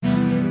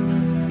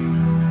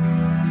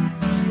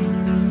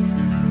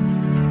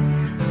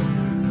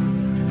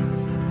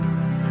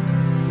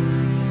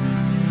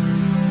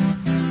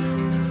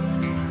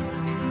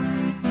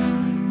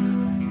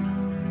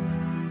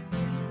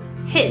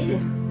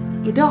Hej!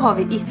 Idag har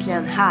vi ytterligare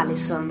en härlig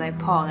söndag i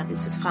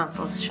paradiset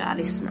framför oss, kära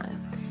lyssnare.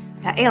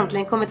 Det har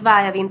äntligen kommit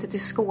vargavinter till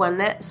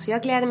Skåne, så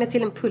jag gläder mig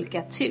till en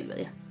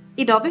pulkatur.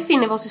 Idag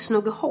befinner vi oss i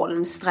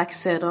Snogeholm, strax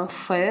söder om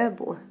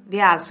Sjöbo. Vi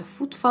är alltså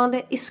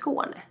fortfarande i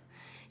Skåne.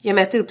 Jag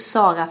möter upp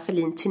Sara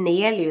Ferlin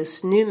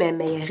Thynelius, nu med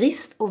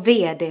mejerist och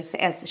vd för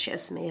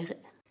Elsekälls mejeri.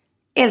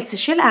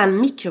 Elsekäll är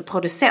en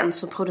mikroproducent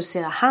som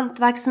producerar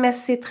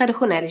hantverksmässig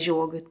traditionell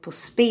yoghurt på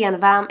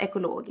spenvarm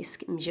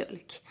ekologisk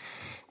mjölk.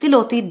 Det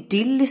låter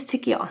idylliskt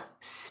tycker jag.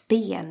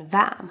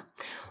 Spenvarm.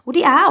 Och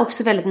det är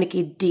också väldigt mycket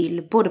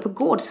idyll både på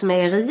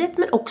gårdsmejeriet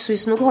men också i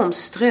Snogeholms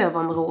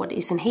strövområde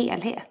i sin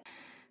helhet.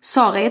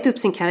 Sara har gett upp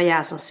sin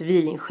karriär som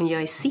civilingenjör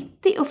i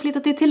city och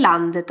flyttat ut till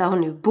landet där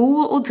hon nu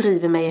bor och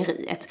driver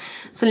mejeriet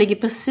som ligger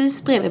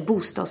precis bredvid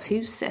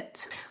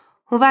bostadshuset.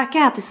 Hon verkar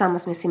här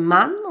tillsammans med sin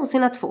man och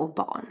sina 2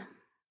 barn.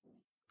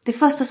 Det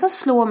första som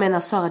slår mig när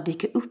Sara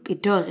dyker upp i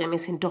dörren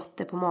med sin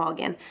dotter på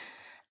magen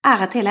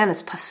är att hela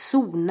hennes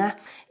persona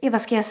är,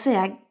 vad ska jag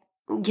säga,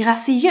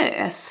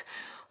 graciös.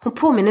 Hon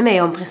påminner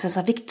mig om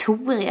prinsessa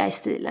Victoria i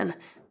stilen.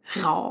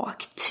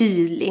 Rak,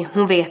 tydlig,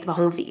 hon vet vad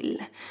hon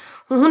vill.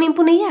 Hon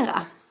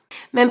imponerar.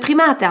 Men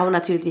primärt är hon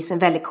naturligtvis en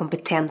väldigt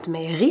kompetent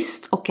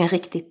mejerist och en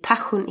riktig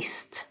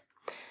passionist.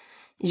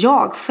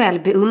 Jag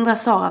själv beundrar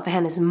Sara för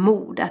hennes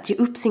mod att ge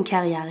upp sin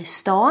karriär i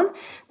stan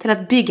till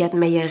att bygga ett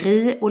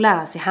mejeri och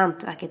lära sig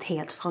hantverket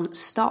helt från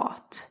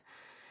start.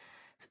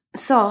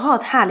 Sara har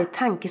ett härligt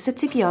tankesätt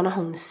tycker jag när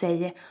hon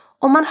säger: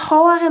 om man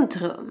har en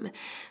dröm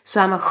så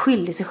är man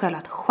skyldig sig själv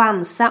att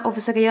chansa och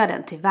försöka göra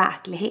den till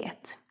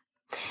verklighet.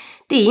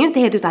 Det är ju inte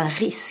helt utan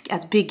risk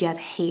att bygga ett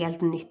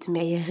helt nytt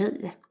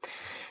mejeri.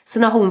 Så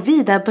när hon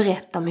vidare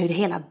berättar om hur det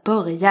hela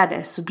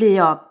började så blir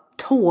jag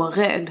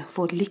tårögd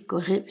för ett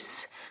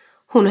lyckorus.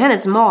 Hon och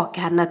hennes make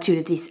hade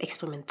naturligtvis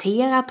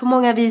experimenterat på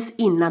många vis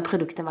innan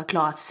produkten var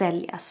klar att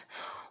säljas.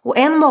 Och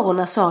en morgon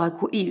när Sara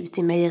går ut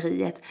i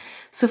mejeriet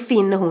så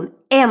finner hon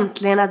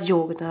äntligen att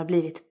yoghurten har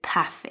blivit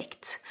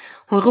perfekt.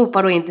 Hon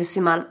ropar då in till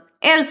sin man: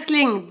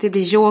 älskling, det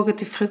blir yoghurt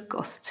till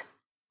frukost.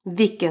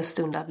 Vilken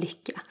stund av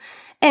lycka.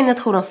 En jag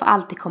tror de för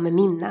alltid kommer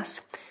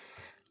minnas.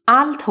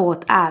 Allt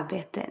hårt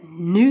arbete,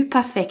 nu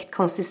perfekt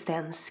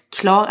konsistens,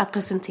 klar att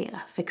presentera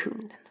för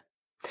kunden.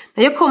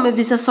 När jag kommer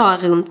visar Sara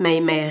runt mig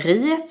i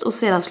mejeriet och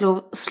sedan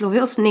slår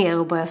vi oss ner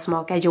och börjar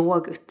smaka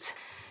yoghurt.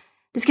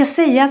 Det ska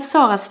säga att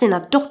Saras fina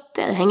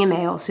dotter hänger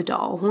med oss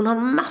idag och hon har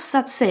en massa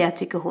att säga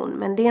tycker hon,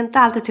 men det är inte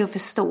alltid till att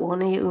förstå,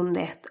 hon är ju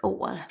under 1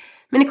 år.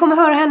 Men ni kommer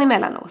höra henne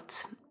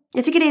emellanåt.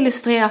 Jag tycker det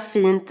illustrerar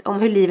fint om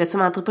hur livet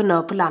som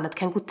entreprenör på landet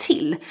kan gå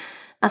till,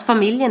 att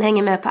familjen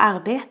hänger med på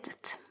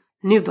arbetet.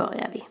 Nu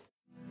börjar vi.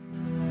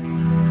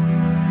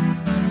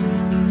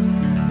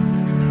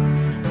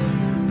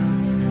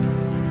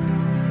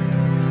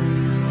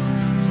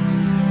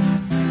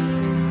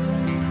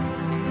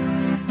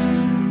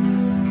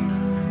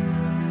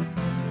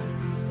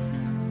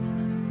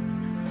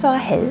 Sara,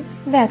 hej.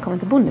 Välkommen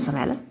till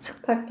Bondesamhället.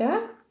 Tackar.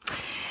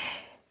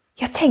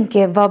 Jag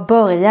tänker, var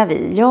börjar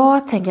vi?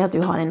 Jag tänker att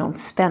du har en enormt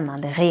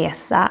spännande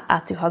resa.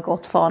 Att du har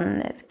gått från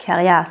ett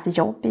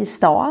karriärsjobb i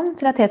stan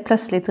till att helt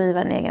plötsligt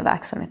driva en egen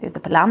verksamhet ute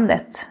på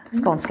landet.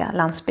 Skånska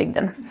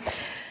landsbygden.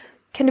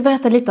 Kan du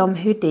berätta lite om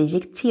hur det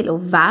gick till och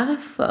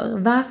varför?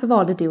 Varför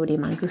valde du och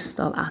din man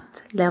Gustav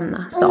att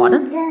lämna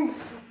staden?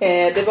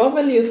 Det var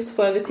väl just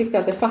för att vi tyckte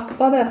att det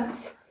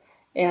fattades.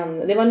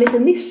 Det var en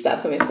liten nisch där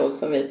som vi såg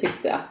som vi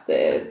tyckte att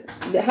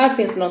det här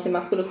finns någonting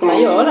man skulle kunna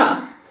göra.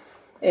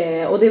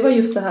 Och det var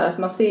just det här att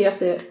man ser att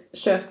det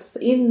köps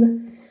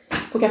in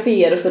på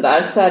kaféer och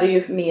sådär, så är det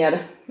ju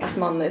mer att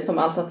man som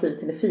alternativ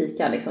till en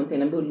fika, liksom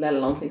till en bulle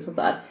eller någonting sånt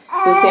där.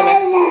 Så ser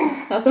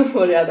man att de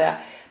började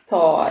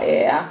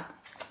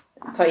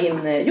ta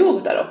in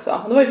yoghurtar också.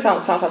 Och det var ju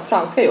framförallt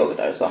franska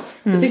yoghurtar och så.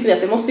 Då tyckte vi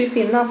att det måste ju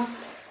finnas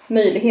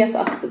möjlighet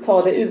att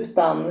ta det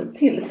utan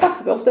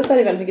tillsatser. För oftast är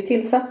det väldigt mycket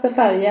tillsatser,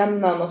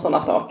 färgämnen och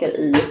sådana saker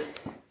i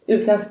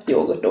utländsk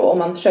yoghurt då. Om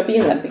man köper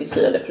in väldigt mycket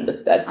syrade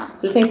produkter.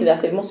 Så då tänkte vi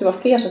att det måste vara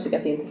fler som tycker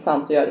att det är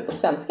intressant att göra det på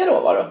svenska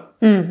råvaror.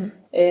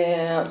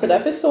 Så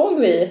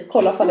därför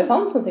kollade om det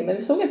fanns någonting. Men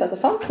vi såg inte att det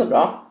fanns något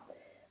bra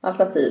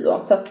alternativ då.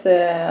 Så att,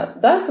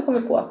 därför kom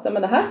vi på att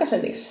men det här kanske är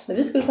en nisch. När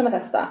vi skulle kunna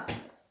testa.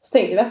 Så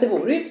tänkte vi att det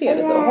vore ju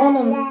trevligt att ha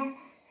någon,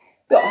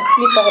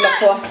 slippa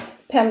hålla på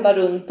pendla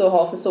runt och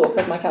ha sig så också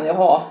att man kan ju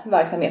ha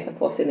verksamheten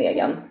på sin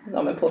egen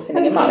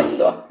mark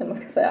då, eller man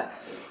ska säga.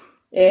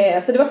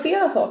 Så det var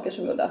flera saker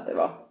som gjorde att det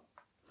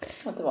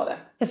var det.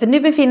 Ja, för nu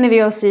befinner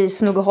vi oss i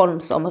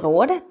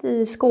Snogeholmsområdet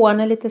i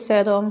Skåne, lite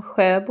söder om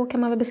Sjöbo kan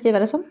man väl beskriva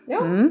det som.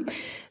 Ja.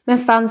 Men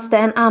fanns det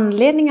en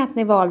anledning att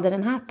ni valde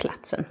den här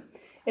platsen?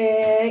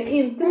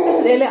 Inte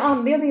speciellt, eller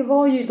anledningen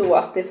var ju då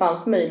att det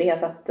fanns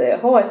möjlighet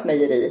att ha ett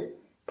mejeri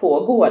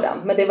på gården.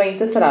 Men det var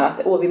inte sådär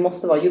att vi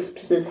måste vara just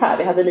precis här.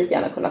 Vi hade lika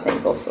gärna kunnat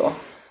tänka oss att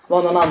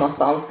vara någon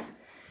annanstans.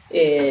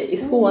 I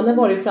Skåne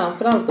var det ju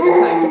framförallt då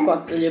med tanke på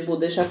att vi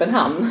bodde i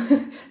Köpenhamn.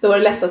 Då var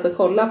det lättast att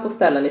kolla på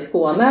ställen i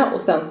Skåne.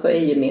 Och sen så är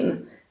ju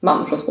min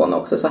man från Skåne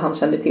också, så han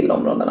kände till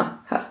områdena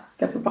här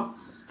ganska bra.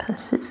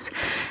 Precis.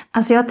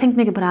 Alltså jag har tänkt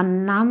mycket på det här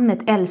namnet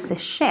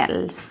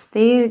Elsekälls. Det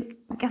är ju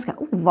ganska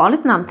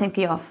ovanligt namn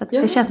tänker jag. För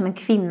det känns som en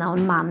kvinna och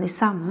en man i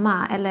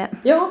samma. Eller,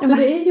 ja, för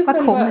det är ju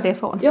var kommer det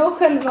ifrån? Ja,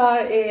 själva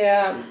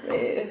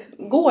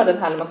gården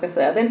här, man ska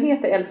säga. Den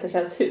heter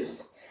Elsekälls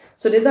hus.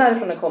 Så det är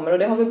därifrån den kommer. Och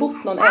det har vi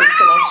bott någon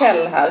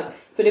Käll här.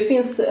 För det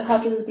finns här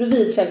precis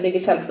bredvid Käll ligger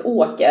Källs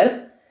åker.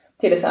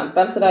 Till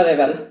exempel. Så där är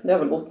väl, det har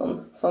väl bott någon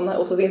sån här.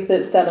 Och så finns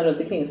det ställen runt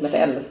omkring som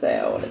heter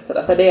Else och lite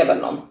sådär. Så det är väl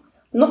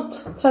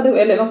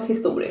något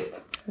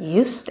historiskt.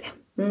 Just det.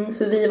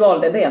 Så vi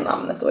valde det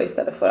namnet då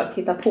istället för att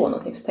hitta på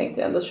någonting, så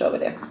tänkte jag, då kör vi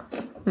det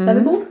där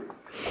vi bor.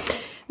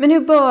 Men hur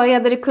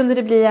började det? Kunde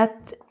det bli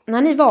att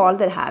när ni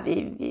valde det här,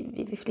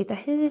 vi flyttar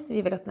hit,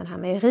 vi vill öppna det här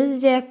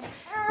mejeriet.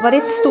 Var det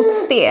ett stort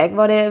steg?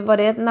 Var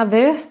det ett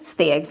nervöst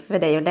steg för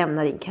dig att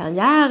lämna din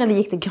karriär? Eller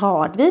gick det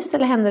gradvis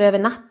eller hände det över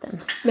natten?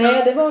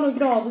 Nej, det var nog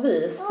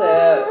gradvis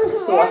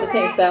så att vi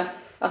tänkte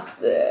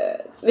att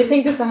vi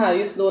tänkte så här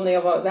just då när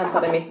jag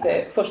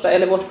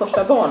väntade vårt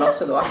första barn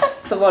också då,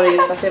 så var det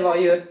just att det var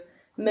ju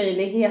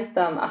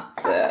möjligheten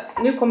att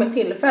nu kommer ett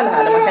tillfälle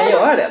här där man kan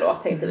göra det då,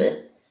 tänkte vi.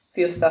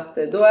 För just att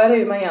då är det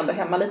ju man ju ändå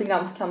hemma lite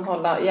grann,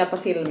 kan hjälpa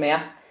till med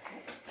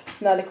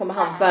när det kommer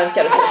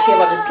hantverkare och se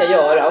vad vi ska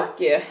göra,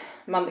 och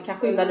man kan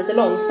skynda lite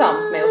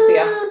långsamt med att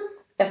se,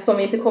 eftersom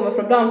vi inte kommer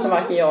från branschen,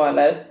 varken jag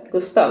eller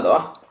Gustav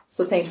då,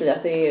 så tänkte vi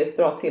att det är ett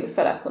bra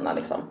tillfälle att kunna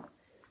liksom,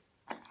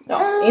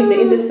 ja,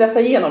 inte stressa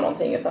igenom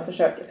någonting, utan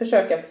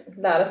försöka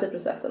lära sig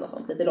processen och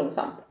sånt lite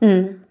långsamt.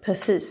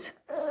 Precis.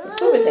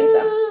 Så vi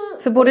tänkte.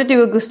 För både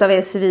du och Gustav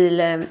är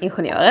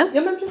civilingenjörer.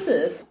 Ja, men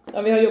precis.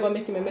 Ja, vi har jobbat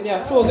mycket med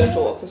miljöfrågor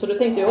så också, så då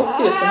tänkte jag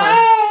också just den här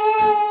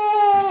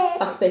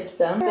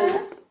aspekten.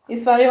 I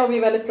Sverige har vi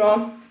väldigt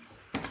bra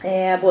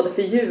både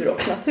för djur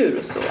och natur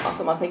och så.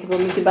 Alltså man tänker på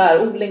mycket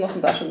bärodling och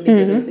sånt där som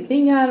ligger runt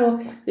omkring här, och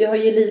vi har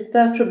ju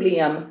lite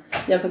problem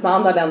jämfört med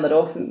andra länder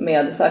då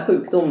med så här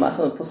sjukdomar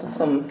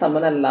som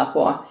salmonella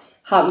på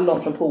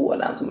hallon från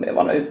Polen som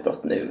var något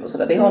utbrott nu och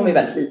sådär. Det har man ju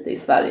väldigt lite i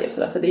Sverige och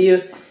sådär. Så det är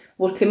ju,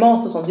 vårt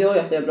klimat och sånt gör ju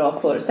att vi har bra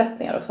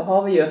förutsättningar, och så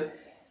har vi ju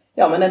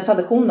en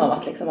tradition av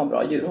att liksom ha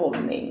bra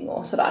djurhållning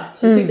och sådär.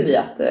 Så tyckte vi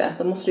att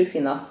då måste det ju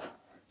finnas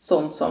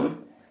sånt som,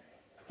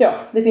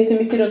 det finns ju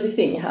mycket runt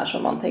omkring här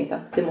som man tänkte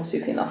att det måste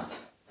ju finnas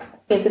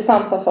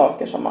intressanta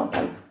saker som man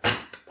kan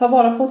ta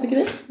vara på, tycker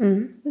vi.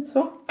 Lite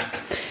så.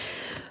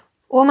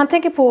 Och om man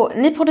tänker på,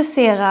 ni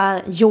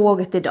producerar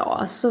yoghurt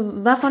idag, så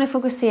varför har ni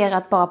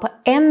fokuserat bara på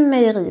en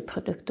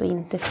mejeriprodukt och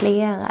inte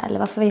flera? Eller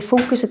varför är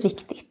fokuset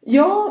viktigt?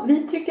 Ja,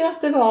 vi tycker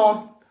att det var,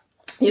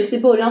 just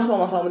i början så var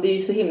man så här, men det är ju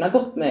så himla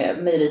gott med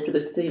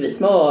mejeriprodukter, tycker vi,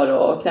 smör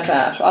och crème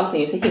fraîche och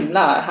allting är så himla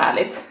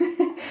härligt.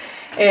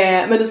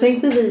 Men då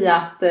tänkte vi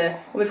att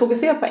om vi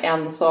fokuserar på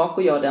en sak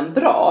och gör den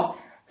bra,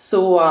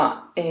 så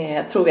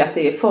tror vi att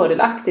det är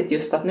fördelaktigt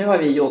just att nu har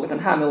vi yoghurten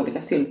här med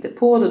olika sylter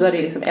på. Då är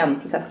det liksom en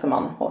process som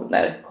man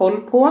håller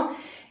koll på.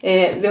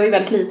 Vi har ju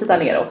väldigt lite där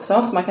nere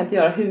också, så man kan inte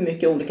göra hur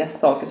mycket olika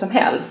saker som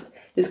helst.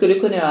 Vi skulle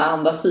kunna göra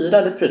andra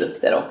syrade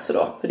produkter också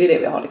då, för det är det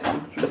vi har liksom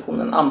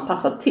produktionen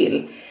anpassad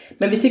till.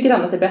 Men vi tycker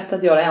ändå att det är bättre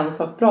att göra en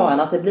sak bra än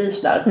att det blir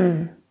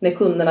sådär när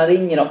kunderna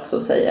ringer också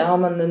och säger ja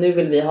men nu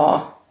vill vi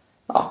ha,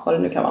 vad det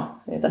nu kan vara,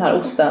 den här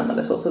osten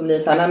eller så blir det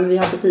så här, nej men vi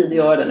har inte tid att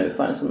göra det nu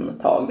för en sån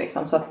tag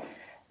liksom. Så att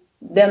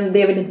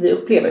det vill inte vi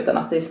uppleva, utan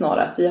att det är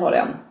snarare att vi har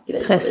en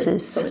grej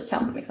som vi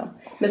kan liksom.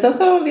 Men sen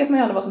så vet man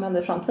ju aldrig vad som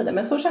händer i framtiden,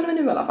 men så känner vi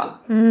nu i alla fall.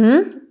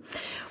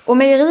 Och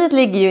mejeriet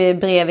ligger ju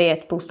bredvid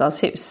ett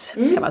bostadshus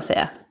kan man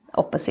säga,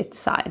 opposite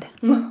side.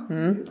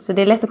 Så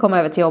det är lätt att komma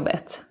över till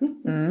jobbet.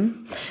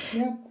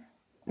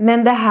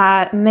 Men det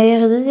här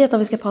mejeriet, om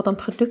vi ska prata om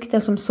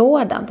produkten som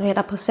sådant och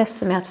hela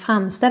processen med att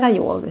framställa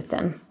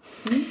yoghurten.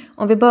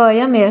 Om vi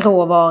börjar med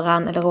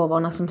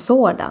råvarorna som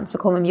sådan, så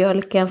kommer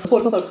mjölken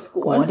från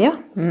Pålstorpsgård.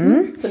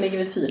 Så ligger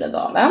vi i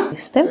Fyredalen.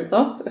 Just det.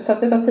 Så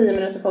att det tar 10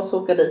 minuter för oss att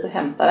åka dit och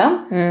hämta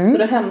den. Så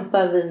då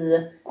hämtar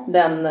vi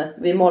den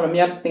vid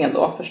morgonmjölkningen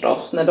då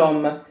förstås, när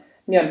de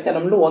mjölkar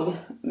de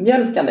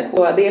lågmjölkande.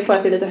 Det är för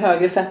att det är lite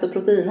högre fett- och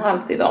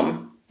proteinhalt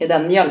i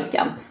den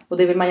mjölken. Och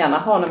det vill man gärna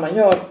ha när man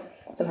gör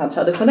sån här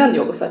traditionell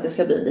yoghurt, för att det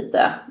ska bli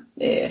lite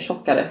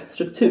tjockare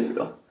struktur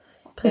då.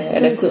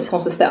 Eller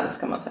konsistens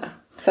kan man säga.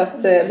 Så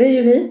att det är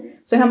ju vi.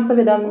 Så hämtar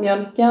vi den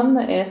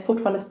mjölken,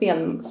 fortfarande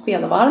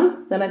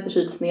spenvarm, den har inte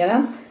kylts ner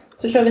än.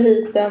 Så kör vi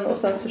hit den och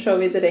sen så kör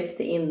vi direkt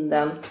in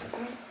den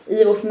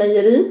i vårt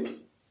mejeri.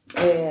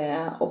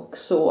 Och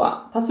så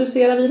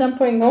pasteuriserar vi den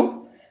på en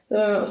gång.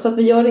 Så att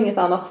vi gör inget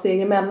annat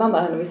steg emellan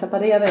där, vi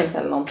separerar inte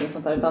eller någonting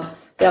sånt där. Utan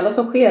det enda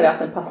som sker är att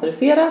den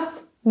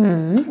pasteuriseras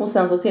och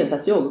sen så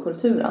tillsätts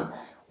yoghurtkulturen.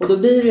 Och då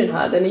blir ju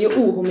den är ju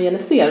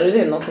ohomogeniserad, och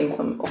det är någonting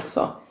som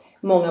också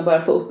många börjar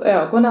få upp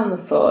ögonen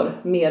för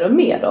mer och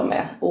mer då,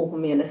 med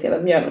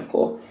ohomogeniserad mjölk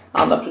och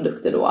andra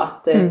produkter då.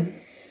 Att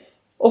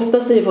ofta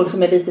säger folk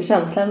som är lite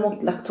känsliga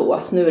mot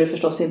laktos, nu är det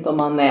förstås inte om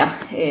man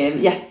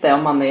är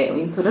om man är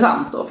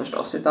intolerant då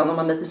förstås, utan om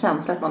man är lite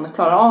känslig att man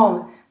klarar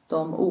av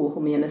de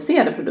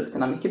ohomogeniserade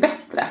produkterna mycket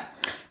bättre.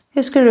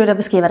 Hur skulle du då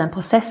beskriva den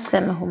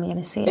processen med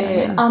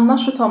homogeniseringen?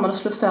 Annars så tar man och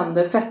slår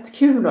sönder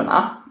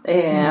fettkulorna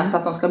Så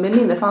att de ska bli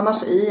mindre. För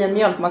annars i en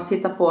mjölk, om man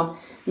tittar på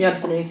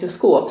mjölken i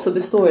mikroskop, så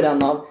består ju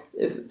den av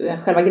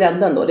själva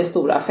grädden då, det är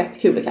stora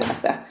fettkulor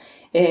kallas det.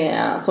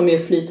 Som ju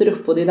flyter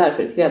upp, och det är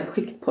därför ett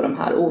gräddskikt på de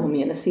här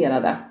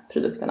ohomogeniserade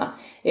produkterna.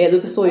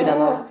 Då består ju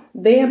den av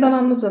det bland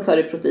annat, och så är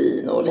det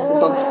protein och lite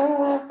sånt.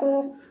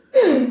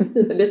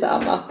 lite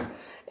annat.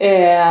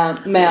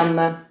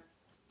 Men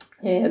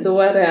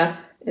då är det,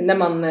 när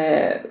man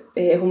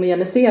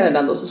homogeniserar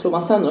den då, så slår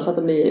man sönder så att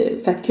det blir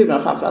fettkulorna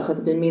framförallt, så att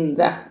det blir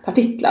mindre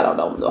partiklar av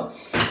dem då.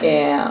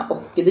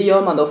 Och det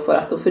gör man då för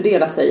att då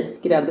fördela sig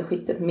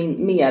gräddskiktet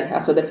mer,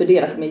 alltså det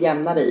fördelar sig mer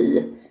jämnare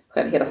i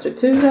hela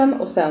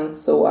strukturen, och sen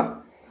så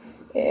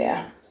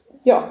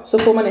så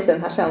får man inte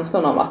den här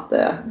känslan av att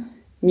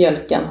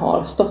mjölken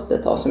har stått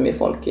ett tag, som ju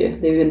folk,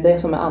 det är ju det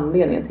som är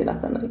anledningen till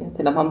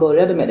att man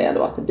började med det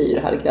då, att det blir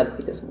det här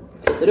gräddskiktet som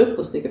flyter upp,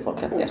 och så tycker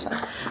folk att det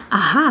känns.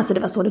 Aha, så det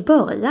var så det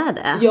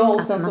började? Ja,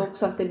 och sen så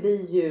också att det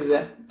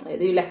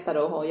är ju lättare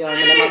att ha att göra med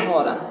när man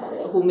har en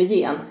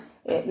homogen.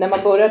 När man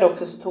började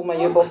också så tog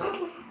man ju bort,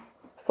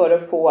 för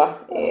att få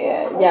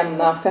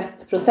jämna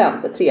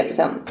fettprocent,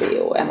 3%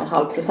 och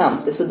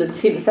 1,5%. Så det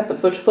tillsätter,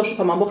 först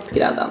tar man bort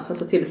grädden, sen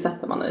så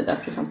tillsätter man den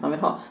procent man vill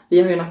ha.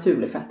 Vi har ju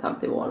naturlig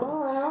fetthalt i vår.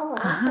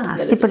 Aha,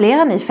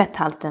 stipulerar ni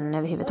fetthalten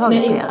överhuvudtaget?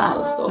 Nej, inte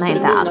alls då. Nej, så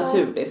inte det blir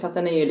alls. naturlig, så att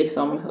den är ju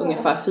liksom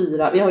ungefär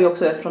 4. Vi har ju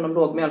också från de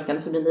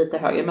lågmjölkande så blir det lite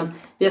högre, men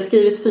vi har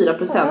skrivit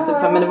 4%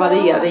 ungefär, men det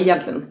varierar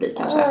egentligen lite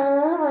kanske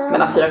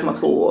mellan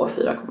 4,2 och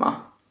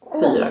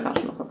 4,4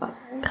 kanske något sånt där.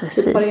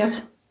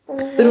 Precis.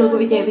 Beroende på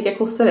vilka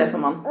kossor det är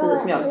som man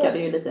precis mjölkar, det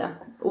är ju lite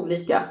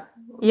olika.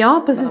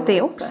 Ja, precis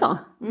det också.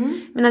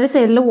 Men när du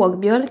säger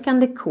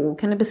lågmjölkande ko,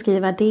 kan du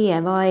beskriva det?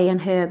 Vad är en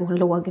hög och en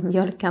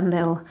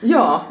lågmjölkande?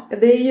 Ja,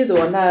 det är ju då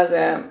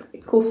när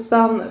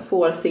kossan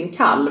får sin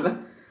kalv,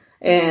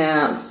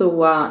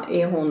 så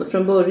är hon,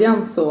 från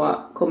början så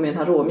kommer den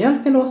här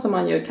råmjölken då, som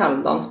man gör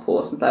kalvdans på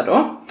och sånt där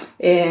då,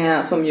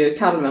 som ju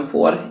kalven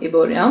får i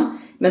början.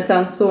 Men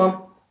sen så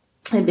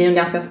blir hon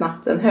ganska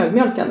snabbt en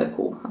högmjölkande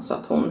ko, alltså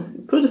att hon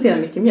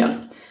producerar mycket mjölk.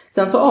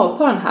 Sen så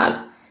avtar den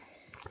här,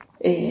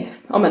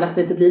 men att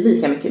det inte blir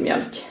lika mycket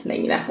mjölk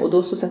längre, och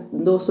då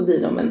så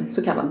blir de en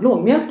så kallad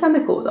lågmjölkande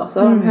ko då. Så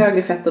har de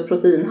högre fett- och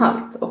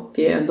proteinhalt, och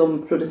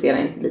de producerar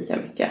inte lika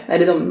mycket,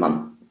 eller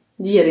man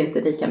ger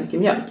inte lika mycket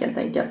mjölk helt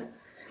enkelt.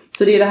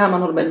 Så det är det här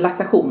man håller med,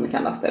 laktation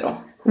kallas det då,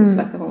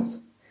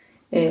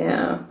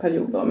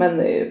 laktationsperiod då.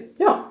 Men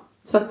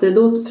så att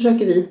då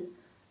försöker vi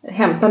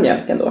hämta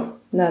mjölken då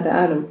när det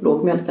är de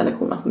lågmjölkande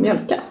korna som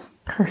mjölkas.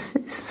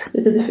 Precis.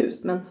 Lite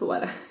diffust, men så är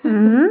det.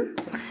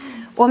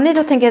 Och om ni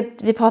då tänker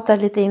att vi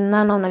pratade lite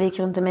innan om när vi gick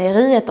runt i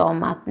mejeriet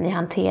om att ni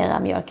hanterar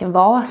mjölken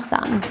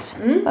varsamt.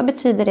 Vad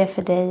betyder det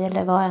för dig,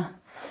 eller vad?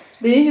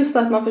 Det är just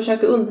att man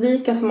försöker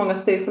undvika så många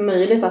steg som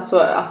möjligt. Alltså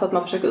att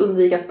man försöker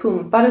undvika att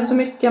pumpa det så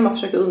mycket. Man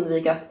försöker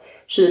undvika att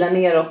kyla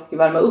ner och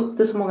värma upp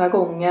det så många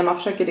gånger. Man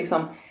försöker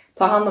liksom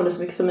ta hand om det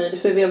så mycket som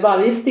möjligt. För vid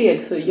varje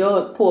steg så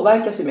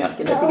påverkas ju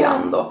mjölken lite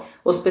grann då.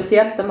 Och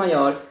speciellt när man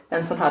gör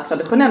en sån här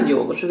traditionell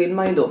yoghurt, så vill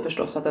man ju då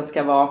förstås att den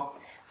ska vara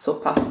så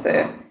pass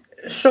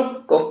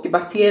tjock, och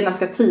bakterierna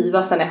ska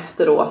trivas sen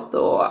efteråt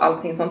och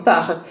allting sånt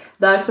där. Så att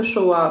därför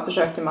så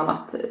försöker man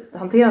att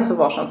hantera den så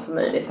varsamt som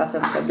möjligt, så att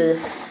den ska bli,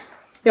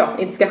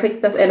 inte ska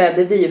skiktas, eller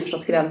det blir ju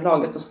förstås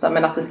gräddlagret och sådär,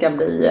 men att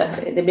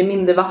det blir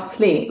mindre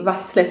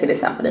vassle till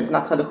exempel i en sån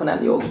här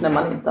traditionell yoghurt, när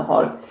man inte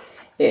har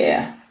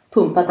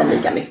pumpat den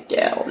lika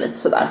mycket och lite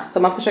sådär. Så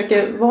man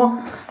försöker vara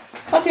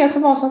så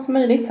varsamt som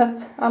möjligt, så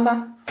att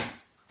alla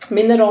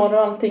mineraler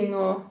och allting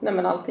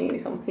allting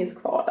liksom finns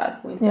kvar där.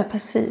 Och inte. Ja,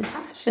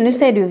 precis. För nu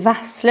säger du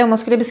vassle. Om man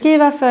skulle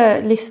beskriva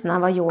för lyssnarna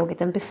vad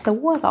yoghurten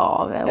består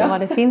av och vad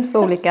det finns för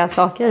olika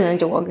saker i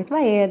en yoghurt,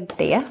 vad är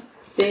det?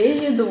 Det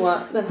är ju då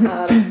den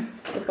här,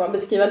 hur ska man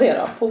beskriva det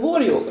då? På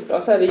vår yoghurt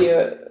då, så är det ju,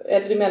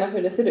 eller du menar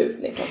hur det ser ut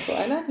liksom så,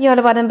 eller? Ja,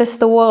 det vad den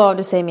består av.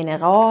 Du säger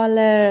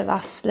mineraler,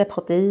 vassle,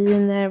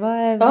 proteiner.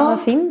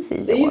 Vad finns i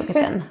yoghurten? Det är ju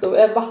fett och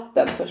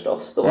vatten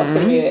förstås då,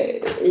 som ju är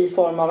i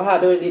form av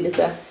här, då är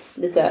det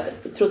lite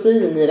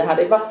protein i det här.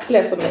 Det är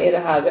vassle som är det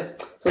här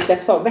som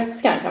släpps av,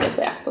 vätskan kan vi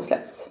säga, som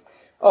släpps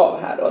av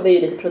här då. Det är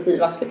ju lite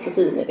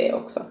protein i det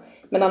också.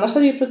 Men annars är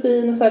det ju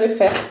protein, och så är det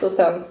fett, och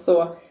sen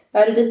så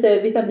är det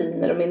lite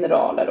vitaminer och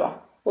mineraler då.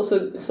 Och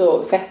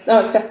så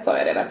fett sa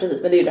jag redan,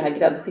 precis. Men det är ju det här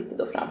gräddskiktet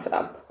då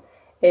framförallt.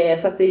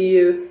 Så att det är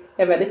ju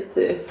en väldigt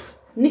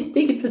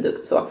nyttig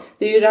produkt så.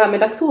 Det är ju det här med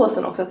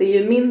laktosen också, att det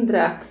är ju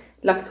mindre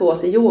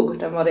laktos i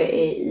yoghurt än vad det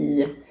är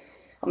i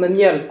med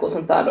mjölk och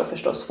sånt där då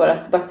förstås. För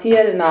att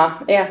bakterierna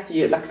äter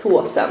ju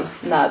laktosen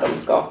när de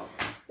ska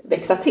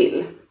växa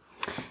till.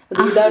 Och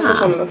det är ju därför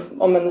som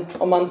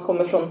om man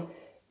kommer från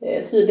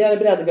sydligare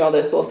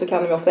breddgrader så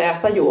kan de ofta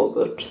äta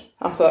yoghurt,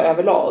 alltså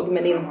överlag,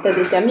 men inte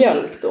dricka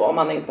mjölk då om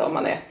man är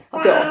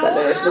asiat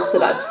eller lite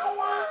sådär.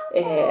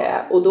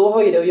 Och då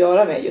har ju det att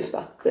göra med just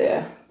att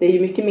det är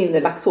ju mycket mindre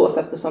laktos,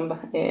 eftersom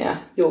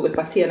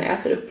yoghurtbakterierna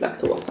äter upp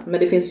laktosen. Men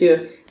det finns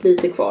ju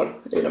lite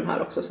kvar i de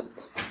här också. Så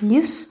att,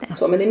 just det.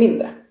 Så, men det är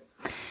mindre.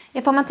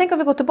 Ja, för man tänker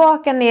att vi går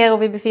tillbaka ner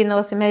och vi befinner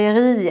oss i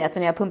mejeriet. Och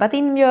ni har pumpat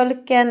in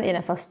mjölken i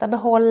den första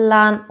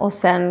behållaren. Och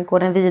sen går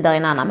den vidare i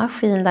en annan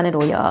maskin där ni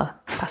då gör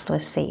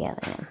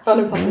pastöriseringen. Ja,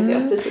 den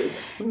pasteuriseras precis.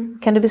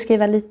 Kan du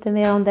beskriva lite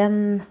mer om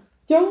den?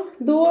 Ja,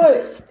 då,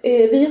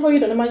 vi har ju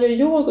då, när man gör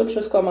yoghurt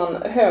så ska man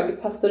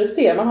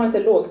högpasteurisera. Man har inte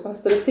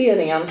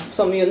lågpasteuriseringen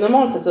som ju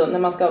normalt sett så när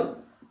man ska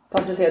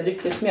pasteurisera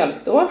dryckesmjölk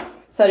då.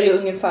 Så är det ju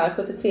ungefär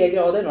 73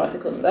 grader några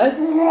sekunder.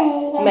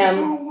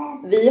 Men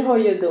vi har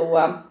ju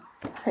då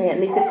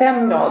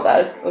 95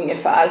 grader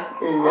ungefär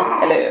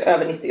eller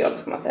över 90 grader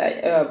ska man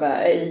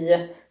säga,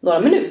 i några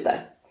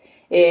minuter.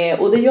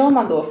 Och det gör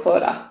man då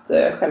för att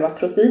själva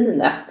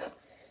proteinet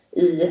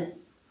i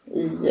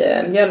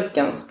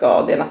mjölken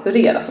ska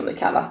denatureras som det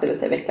kallas, det vill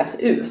säga vecklas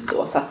ut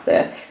då, så att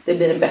det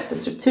blir en bättre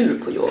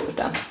struktur på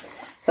yoghurten.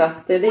 Så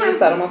att det är just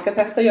där, om man ska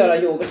testa att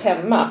göra yoghurt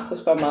hemma så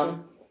ska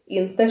man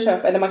inte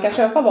köpa, eller man kan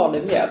köpa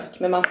vanlig mjölk,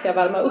 men man ska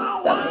värma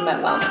upp den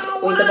emellan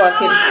och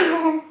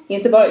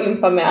inte bara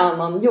ympa med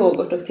annan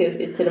yoghurt och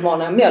till den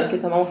vanliga mjölk,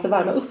 utan man måste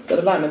värma upp den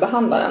och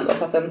värmebehandla den då,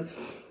 så att den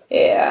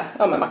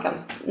men man kan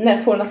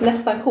få den att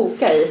nästan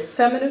koka i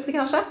 5 minuter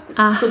kanske.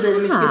 Aha. Så blir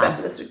det mycket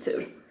bättre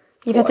struktur.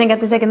 Jag tänker att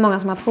det är säkert många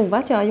som har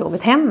provat att göra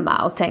yoghurt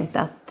hemma och tänkt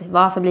att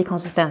varför blir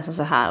konsistensen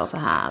så här och så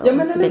här. Ja,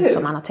 men lite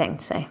som man har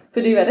tänkt sig.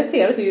 För det är ju väldigt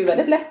trevligt, det är ju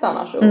väldigt lätt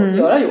annars att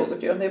göra yoghurt.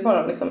 Det är bara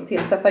att liksom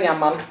tillsätta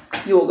gammal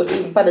yoghurt,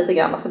 ympa lite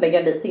grann, alltså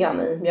lägga lite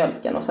grann i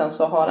mjölken och sen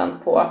så har den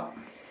på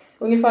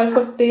ungefär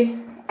 40,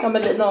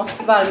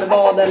 något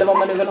värmebad eller vad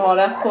man nu vill ha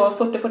det, på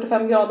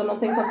 40-45 grader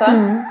någonting sånt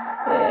där.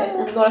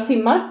 I några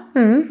timmar.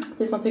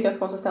 Tills man tycker att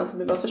konsistensen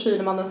blir bra, så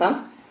kyler man den sen.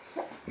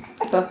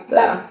 Så att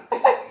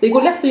det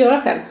går lätt att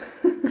göra själv.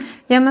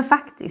 Ja, men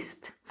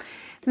faktiskt.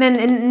 Men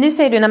nu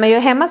säger du, när man gör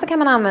hemma så kan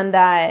man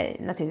använda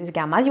naturligtvis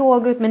gammal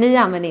yoghurt, men ni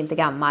använder inte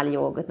gammal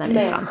yoghurt när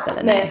ni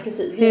framställer. Nej,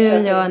 precis. Hur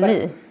gör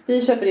ni?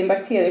 Vi köper in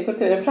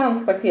bakteriekultur, en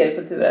fransk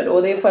bakteriekultur,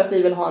 och det är för att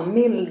vi vill ha en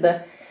mild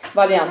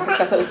variant som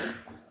ska ta upp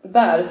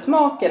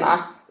bärsmakerna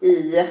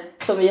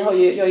som vi gör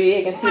ju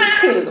egen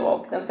sylt till då,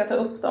 och den ska ta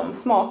upp de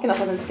smakerna så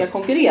att den inte ska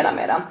konkurrera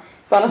med den.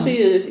 För annars är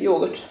ju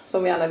yoghurt,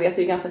 som vi alla vet,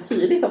 är ju ganska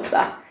syrligt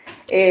ofta.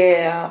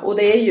 Och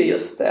det är ju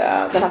just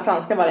den här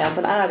franska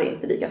varianten är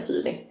inte lika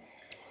syrlig.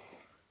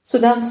 Så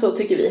den så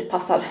tycker vi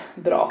passar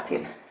bra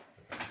till.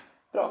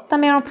 Ta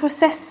mer om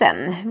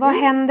processen. Vad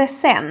händer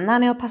sen när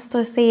ni har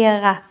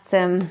pasteuriserat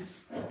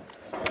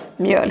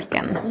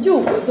mjölken?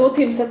 Jo, då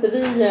tillsätter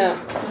vi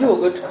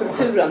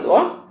yoghurtkulturen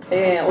då.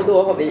 Och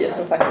då har vi ju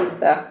som sagt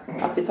inte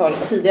att vi tar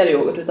tidigare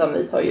yoghurt, utan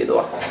vi tar ju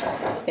då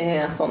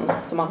sån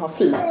som man har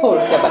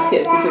frystorkad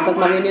bakteriekultur, för att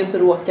man vill ju inte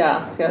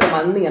ska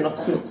ha ner något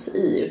smuts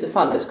i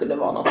utifall det skulle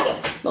vara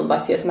någon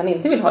bakterie som man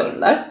inte vill ha in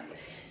där.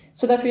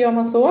 Så därför gör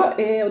man så,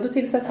 och då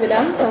tillsätter vi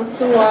den. Sen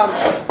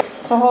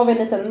så har vi en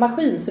liten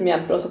maskin som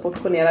hjälper oss att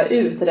portionera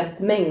ut rätt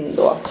mängd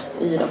då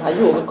i de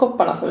här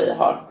yoghurtkopparna som vi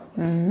har.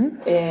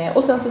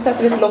 Och sen så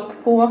sätter vi ett lock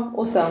på,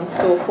 och sen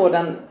så får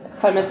den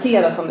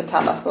fermentera som det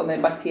kallas då, när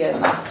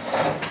bakterierna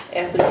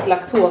efter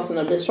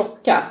laktosen blir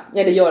tjocka,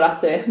 eller gör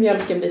att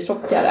mjölken blir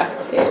tjockare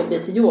och blir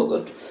till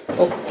yoghurt.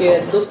 Och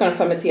då ska den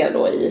fermentera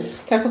då i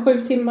kanske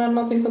 7 timmar eller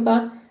någonting sånt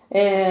där,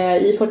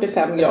 i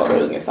 45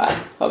 grader ungefär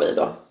har vi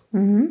då.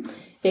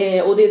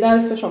 Och det är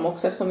därför som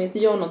också, eftersom vi inte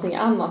gör någonting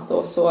annat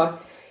då, så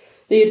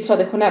det är ju det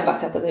traditionella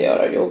sättet att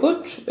göra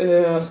yoghurt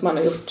som man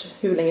har gjort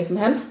hur länge som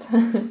helst.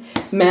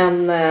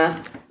 Men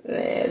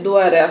då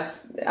är det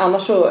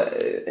annars så,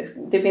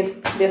 det finns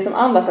det som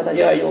andra sätt att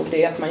göra yoghurt,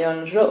 är att man gör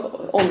en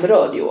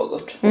omrörd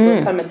yoghurt. Och då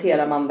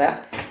fermenterar man det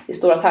i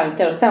stora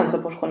tankar och sen så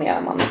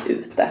portionerar man det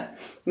ute.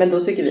 Men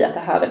då tycker vi att det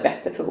här är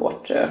bättre för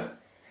vårt,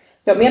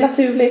 mer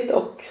naturligt,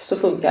 och så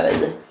funkar det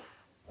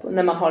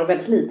när man har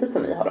väldigt lite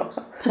som vi har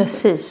också.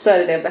 Precis. Så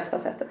är det bästa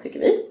sättet tycker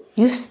vi.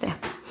 Just det.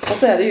 Och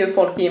så är det ju,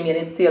 folk är ju mer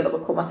intresserade av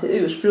att komma till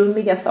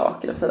ursprungliga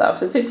saker och sådär.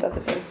 Så jag tycker att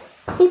det finns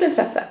stort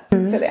intresse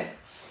för det.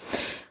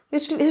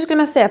 Hur skulle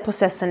man säga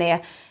processen är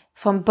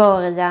från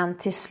början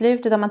till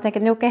slutet? Om man tänker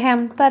att ni åker och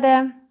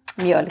hämtade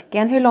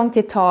mjölken, hur lång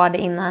tid tar det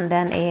innan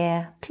den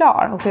är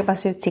klar och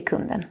skickas ut till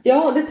kunden?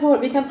 Ja,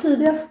 vi kan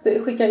tidigast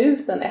skicka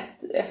ut den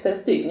efter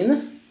ett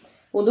dygn.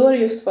 Och då är det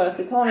just för att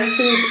det tar en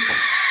tid.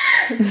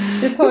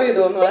 Det tar ju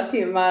då några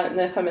timmar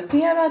när den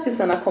fermenterar tills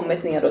den har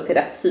kommit ner då till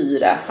rätt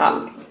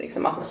syrehalt,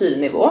 liksom, alltså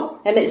syrenivå.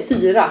 Eller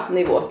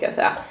syranivå ska jag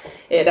säga.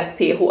 Rätt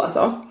pH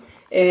alltså.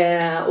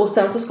 Och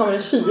sen så ska man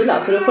kyla,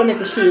 så då får den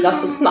inte kyla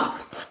så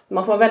snabbt.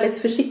 Man får vara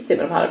väldigt försiktig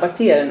med de här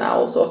bakterierna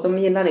och så, att de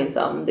gillar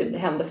inte om det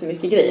händer för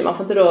mycket grejer. Man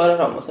får inte röra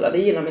dem och sådär, det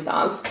gillar de inte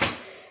alls.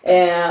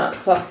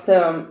 Så att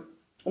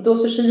då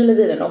så kyler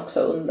vi den också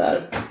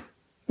under,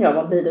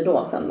 vad blir det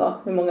då sen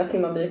då? Hur många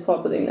timmar blir det kvar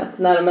på dygnet?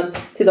 Men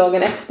till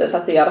dagen efter, så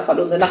att det i alla fall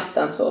under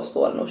natten så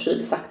står den och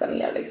kyl sakta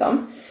ner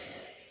liksom.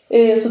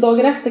 Så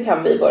dagen efter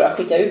kan vi börja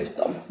skicka ut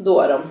dem.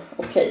 Då är de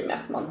okej med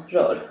att man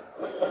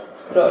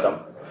rör dem.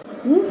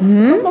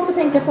 Så man får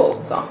tänka på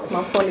också.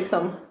 Man får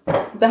liksom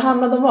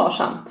behandla dem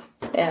varsamt.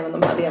 Även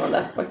de här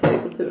levande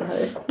bakteriekulturen här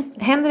i.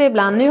 Händer det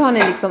ibland, nu har ni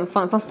liksom,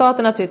 från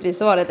starten naturligtvis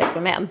så var det ett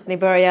experiment. Ni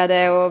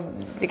började och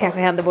det kanske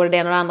hände både det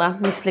ena och det andra,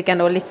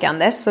 misslyckande och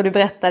lyckandes. Så du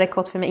berättade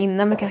kort för mig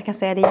innan, men kanske kan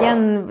säga det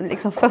igen,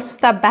 liksom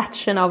första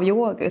batchen av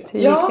yoghurt. Hur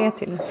gick det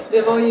till?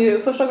 Det var ju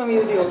första gången vi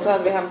gjorde yoghurt så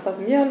hade vi hämtat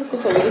mjölk och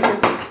så. Vi visste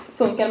inte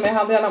funkar med, jag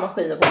hade alla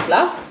maskiner på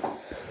plats.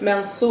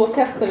 Men så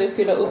testade vi att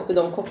fylla upp i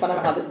de kopparna vi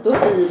hade då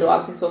tid och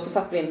allting så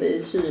satte vi in det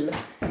i kyl.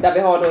 Där vi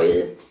har då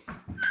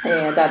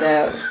där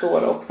det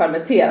står och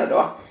fermenterar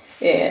då.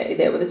 I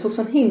det. Och det tog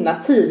sån himla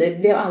tid, det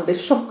blev aldrig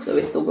tjockt och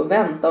vi stod och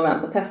väntade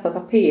och testade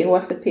att ta pH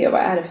efter pH,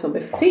 vad är det som är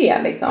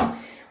fel liksom.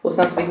 Och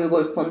sen så fick vi gå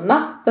ut på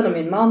natten och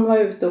min man var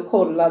ute och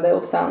kollade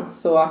och sen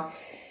så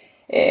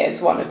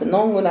var han ute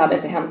någon gång, det hade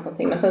inte hänt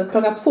någonting. Men sen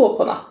klockan 2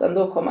 på natten,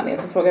 då kom han in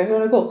och frågade hur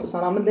har det gått? Och så sa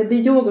han, men det blir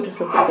yoghurt till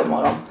frukost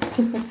imorgon.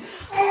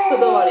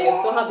 Så då var det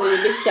just, då hade vi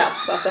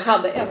lyckats så att det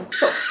hade en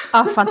tjock.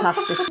 Ja,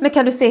 fantastiskt. Men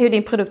kan du se hur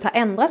din produkt har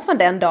ändrats från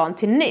den dagen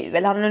till nu?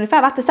 Eller har den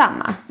ungefär varit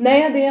detsamma?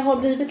 Nej, det har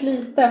blivit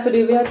lite. För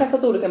vi har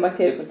testat olika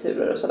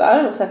bakteriekulturer och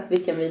sådär. Och sett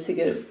vilken vi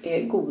tycker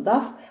är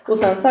godast. Och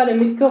sen så är det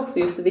mycket också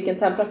just vilken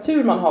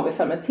temperatur man har vid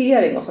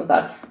fermentering och sånt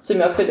där.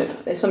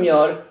 Som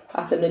gör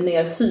att den blir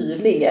mer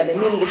syrlig eller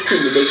mindre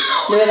syrlig.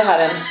 Nu är det här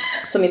en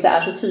som inte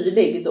är så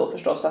tydlig då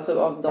förstås, alltså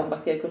av de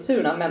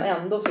bakteriekulturerna. Men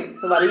ändå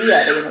så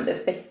varierar det inom det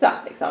spektrat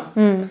liksom.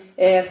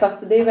 Så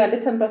att det är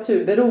väldigt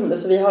temperaturberoende.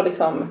 Så vi har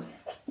liksom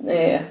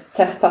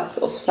testat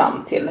oss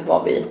fram till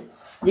vad vi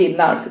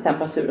gillar för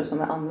temperaturer som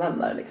vi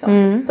använder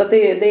liksom. Så att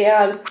det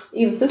är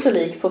inte så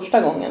lik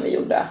första gången vi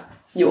gjorde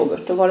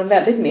yoghurt. Då var den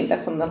väldigt mild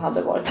som den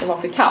hade varit. Den var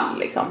för kall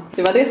liksom.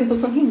 Det var det som tog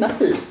så himla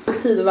tid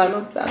att värma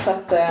upp den. Så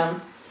att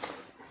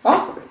ja,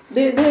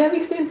 det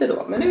visste vi inte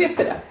då. Men nu vet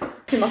vi det.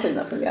 Hur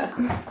maskinen fungerar.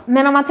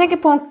 Men om man tänker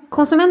på om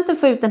konsumenten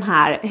får ut den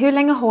här. Hur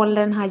länge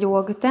håller den här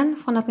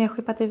yoghurten från att ni har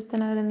skippat ut den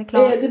när den är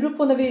klar? Det beror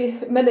på när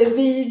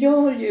vi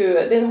gör ju.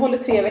 Den håller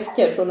 3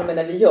 veckor från och med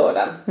när vi gör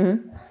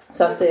den.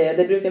 Så att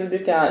det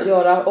brukar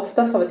göra.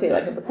 Oftast har vi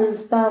tillverkning på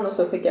tisdagen och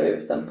så skickar vi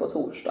ut den på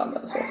torsdagen.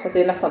 Eller så att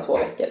det är nästan 2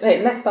 veckor.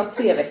 Nej, nästan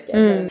 3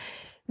 veckor.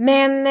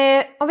 Men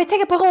om vi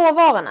tänker på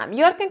råvarorna.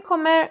 Mjölken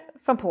kommer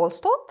från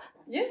Pålstorp.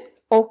 Yes.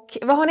 Och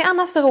vad har ni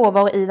annars för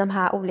råvaror i de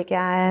här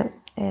olika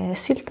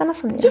syltarna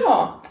som ni gör?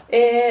 Ja,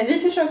 vi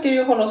försöker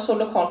ju hålla oss så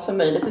lokalt som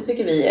möjligt. Det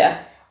tycker vi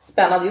är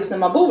spännande just när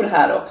man bor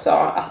här också.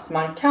 Att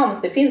man kan,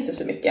 det finns ju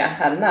så mycket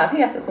här i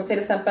närheten. Som till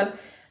exempel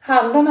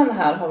hallonen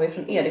här har vi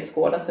från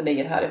Eriksgården som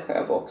ligger här i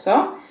Sjöbo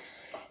också.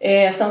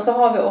 Sen så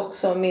har vi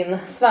också min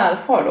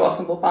svärfar då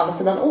som bor på andra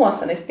sidan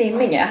åsen i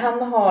Stimminge.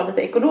 Han har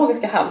lite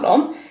ekologiska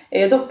hallon.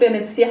 Dock blir det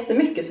inte så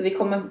jättemycket så vi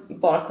kommer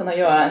bara kunna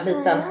göra en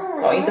liten,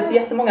 inte så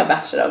jättemånga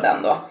batcher av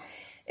den då.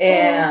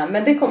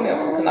 Men det kommer vi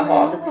också kunna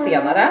ha lite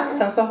senare.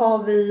 Sen så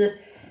har vi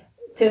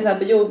till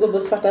exempel jordgubb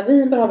och svarta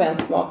vinbär har vi en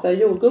smak där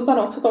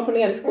jordgubbarna också kommer från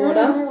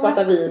Eriksgården.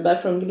 Svarta vinbär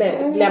från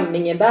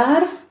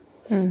Glemmingebär.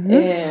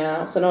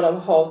 Så några av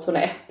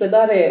havtorneäpple,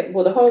 där är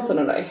både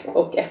havtornen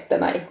och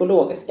äpplena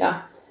ekologiska.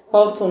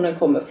 Havtornen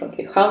kommer från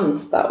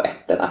Kristianstad och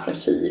äpplena från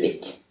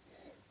Kivik.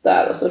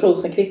 Där och så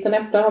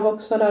rosenkvittenäpplen har vi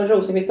också där.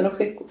 Rosenkvitten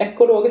också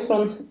ekologiskt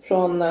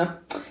från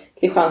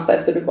Kristianstad,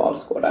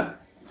 Söderbalsgården.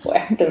 Och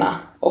äpplena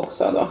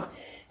också då.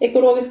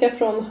 Ekologiska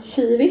från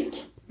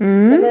Kivik.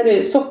 Sen är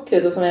det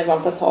sockret då som jag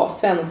valt att ha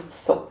svenskt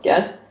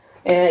socker.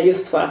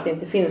 Just för att det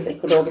inte finns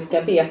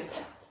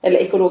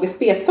ekologiskt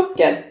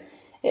betsocker.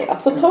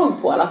 Att få tag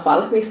på i alla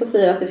fall. Vissa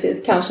säger att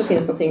det kanske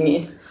finns någonting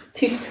i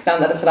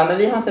Tyskland eller sådär. Men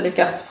vi har inte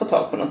lyckats få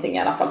tag på någonting i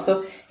alla fall.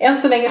 Så än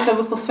så länge kör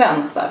vi på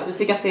svenskt där. För vi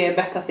tycker att det är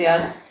bättre att det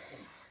är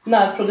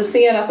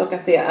närproducerat. Och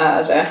att det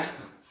är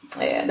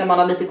där man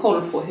har lite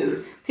koll på hur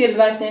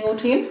tillverkningen går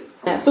till.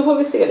 Så får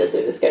vi se lite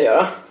hur vi ska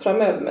göra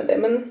framöver med det.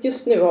 Men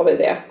just nu har vi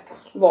det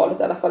valet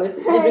i alla fall.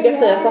 Vi brukar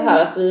säga så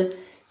här att vi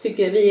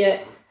tycker vi är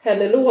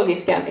hellre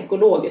logiska än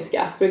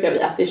ekologiska. Brukar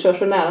vi att vi kör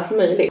så nära som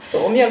möjligt.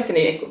 Så mjölken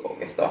är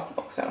ekologisk då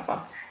också i alla fall.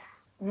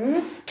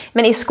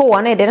 Men i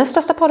Skåne, är det den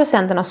största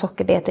producenten av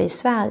sockerbetor i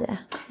Sverige?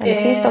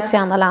 Eller finns det också i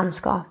andra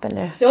landskap?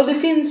 Eller? Ja, det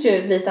finns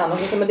ju lite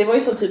annat. Men det var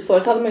ju så typ,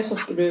 förut hade man ju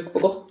sockerbruk på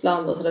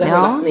Gotland och så det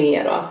har lagt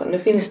ner. Och alltså, nu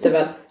finns det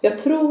väl, jag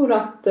tror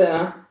att,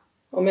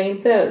 om jag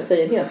inte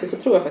säger helt fel så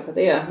tror jag faktiskt att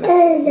det är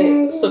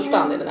det största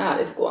andelen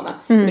är i Skåne.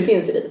 Men det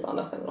finns ju lite på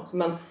andra ställen också.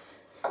 Men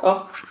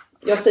ja,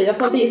 jag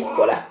tar inte gift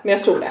på det, men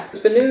jag tror det.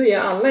 För nu är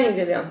alla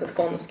ingredienser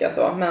skånska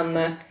så,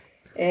 men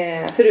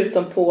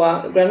förutom på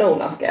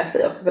granola ska jag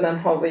säga också, för den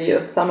har vi ju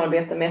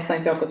samarbete med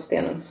Sankt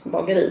Jakobstenens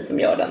bageri som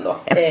gör den då.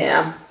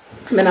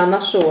 Men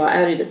annars så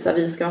är det ju lite så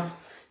här,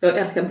 jag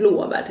älskar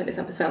blåbär till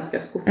exempel, svenska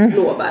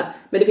skogsblåbär.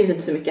 Men det finns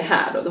inte så mycket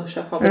här då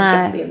har vi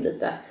köpt in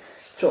lite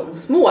från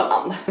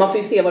Småland. Man får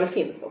ju se vad det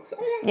finns också.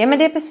 Ja, men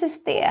det är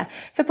precis det.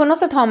 För på något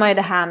sätt har man ju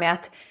det här med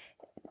att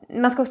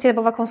man ska också titta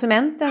på vad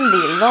konsumenten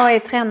vill. Vad är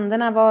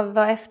trenderna?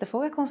 Vad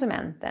efterfrågar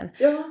konsumenten?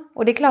 Ja.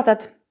 Och det är klart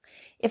att,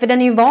 för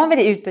den är ju van vid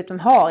det utbud de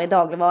har i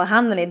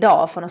dagligvaruhandeln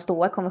idag från de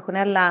stora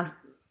konventionella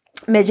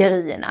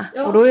mejerierna.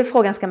 Ja. Och då är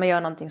frågan, ska man göra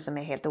någonting som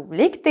är helt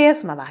olikt det,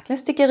 som man verkligen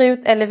sticker ut,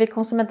 eller vill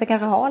konsumenter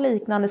kanske ha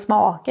liknande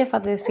smaker för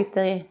att det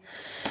sitter i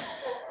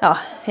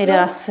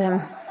deras,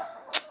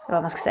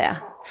 vad man ska säga.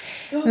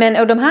 Ja.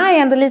 Men och de här är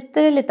ändå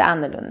lite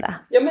annorlunda.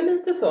 Ja, men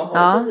lite så.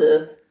 Ja.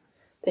 Precis.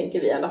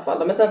 Tänker vi i alla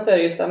fall. Men sen så är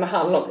det just det här med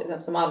hallon till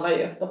exempel, som alla är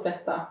ju, de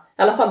flesta,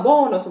 i alla fall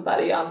barn och sånt där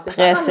är ju alltid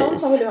så här, Precis. hallon,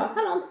 vad vill du ha?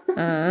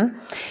 Hallon.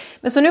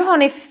 Men så nu har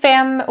ni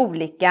 5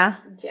 olika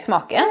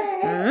smaker.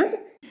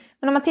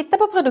 Men om man tittar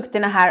på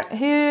produkterna här,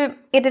 hur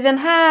är det den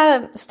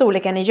här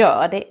storleken ni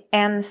gör? Det är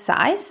en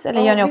size,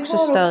 eller gör ni också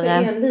större? Vi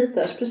har också 1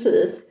 liters,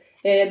 precis.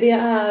 Det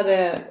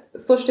är,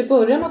 först i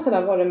början och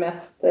sådär var det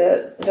mest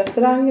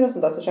restauranger och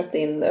sånt där som köpte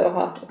in det och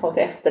ha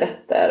till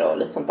efterrätter och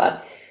lite sånt där.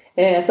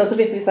 Sen så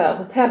finns det vissa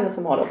hotell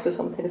som har det också,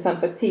 som till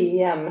exempel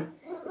PM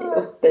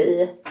uppe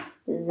i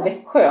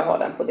Växjö har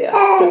den på deras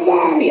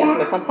frukostbuffé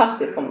som är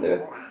fantastisk om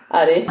du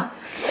är i.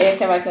 Jag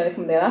kan verkligen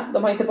rekommendera.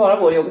 De har inte bara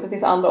vår yoghurt, det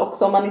finns andra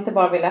också. Om man inte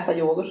bara vill äta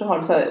yoghurt så har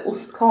de så här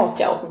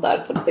ostkaka och sånt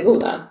där på lite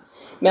godare.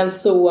 Men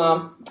så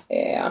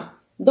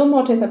de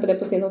har till exempel det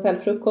på sin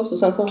hotellfrukost, och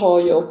sen så har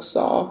ju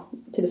också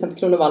till exempel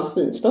Kronovalls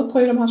Svinslott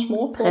har ju de här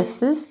små på.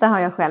 Precis, det har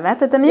jag själv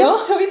ätit den i. Ja,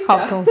 visst.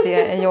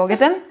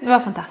 Havtornsyoghurten. Det var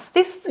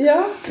fantastiskt.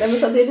 Ja, men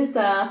så det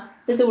är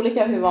lite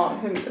olika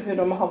hur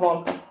de har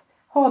valt att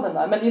ha den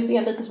där. Men just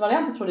 1 liters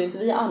varianten trodde inte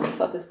vi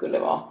alls att det skulle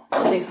vara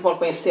någonting som folk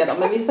var intresserade av.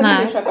 Men vissa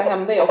vill ju köpa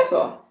hem det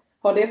också.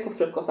 Ha det på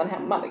frukosten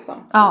hemma liksom.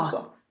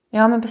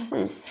 Ja, men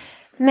precis.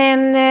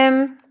 Men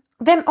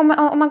om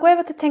man går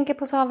över till att tänka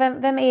på så,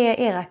 vem är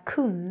era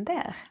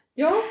kunder?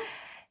 Ja.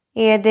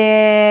 Är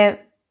det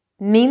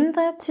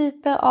mindre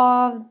typer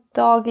av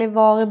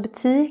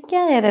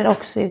dagligvarubutiker? Är det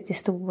också ute i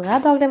stora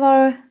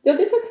dagligvaror? Ja,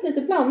 det är faktiskt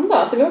lite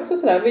blandat. Det var också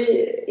sådär,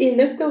 vi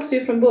inriktade oss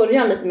ju från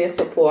början lite mer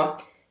så på,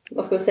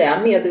 vad ska vi säga,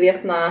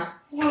 medvetna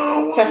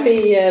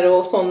kaféer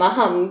och sådana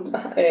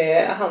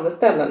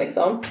handelsställen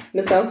liksom.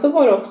 Men sen så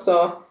var det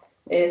också,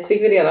 så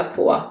fick vi reda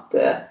på att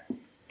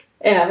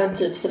även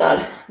typ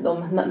sådär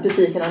de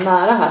butikerna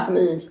nära här som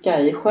ICA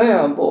i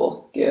Sjöbo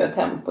och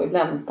Tempo i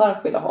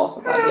Blentarp ville ha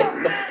sånt här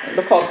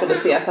lokalt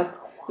producerat, så att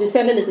vi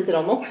säljer lite till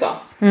dem också.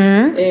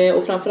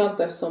 Och framförallt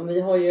eftersom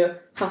vi har ju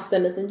haft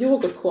en liten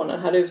yoghurtcorner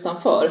här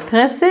utanför.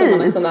 Precis. Som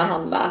man kan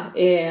handla.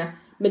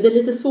 Men det är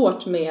lite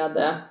svårt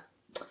med,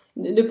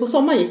 nu på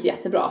sommaren gick det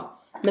jättebra.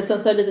 Men sen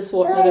så är det lite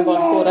svårt när det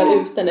bara står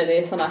där ute, när det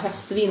är sådana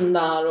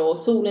höstvindar och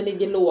solen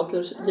ligger lågt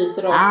och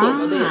lyser rakt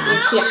in. Och det är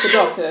inte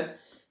jättebra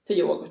för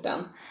yoghurten.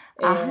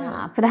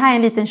 För det här är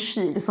en liten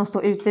kyl som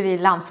står ute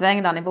vid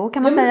landsvägen där ni bor,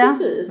 kan man säga.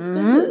 Precis.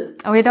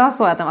 Och idag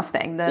såg jag att den var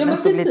stängd. Ja, men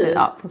precis.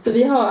 Precis. Så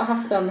vi har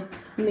haft den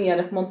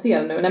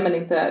nermonterad nu. Nej, men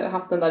inte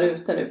haft den där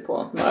ute nu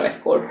på några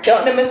veckor. Ja,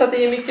 nej, men så att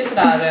det är mycket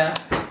sådär,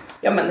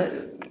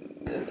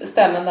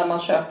 ställen där man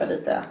köper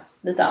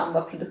lite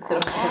andra produkter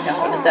också, som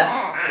kanske har lite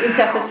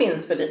intresset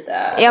finns för lite.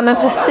 Ja, men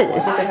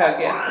precis. Lite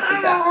högre,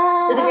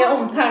 lite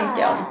mer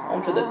omtanke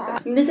om produkterna.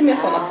 Lite mer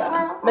sådana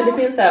ställen. Men det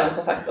finns även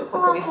som sagt också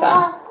på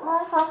vissa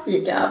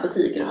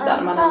ICA-butiker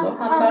där man ändå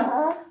handlar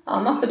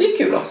annat. Så det är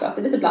kul också att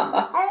det är lite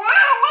blandat.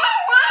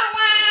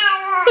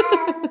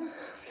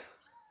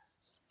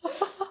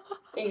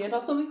 Ingrid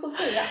har så mycket att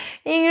säga.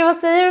 Ingrid, vad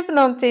säger du för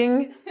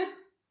någonting?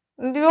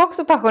 Du är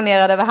också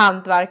passionerad över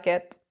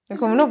hantverket. Det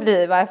kommer nog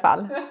bli i varje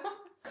fall.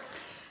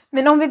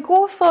 Men om vi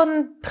går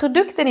från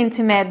produkten in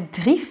till med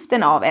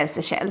driften av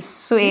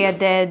Elsekäls, så är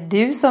det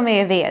du som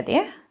är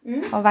vd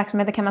av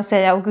verksamheten, kan man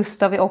säga, och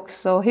Gustav är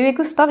också. Hur är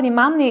Gustav, din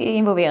man,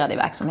 involverad i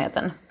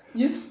verksamheten?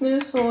 Just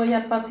nu så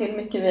hjälper han till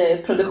mycket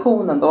vid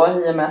produktionen då,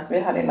 i och med att vi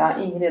har lilla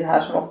Ingrid här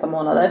som 8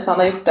 månader. Så han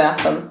har gjort det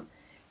sedan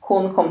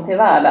hon kom till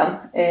världen.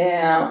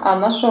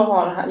 Annars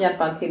så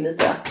hjälper han till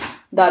lite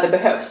där det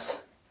behövs.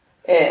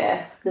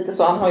 Lite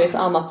så, han har ju ett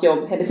annat jobb,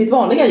 eller sitt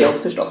vanliga jobb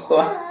förstås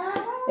då.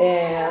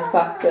 Så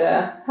att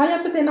han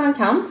hjälper till när han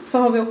kan. Så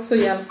har vi också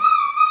hjälp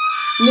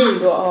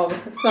nu då av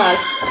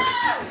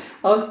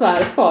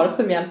svärfar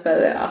som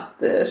hjälper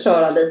att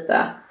köra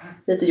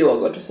lite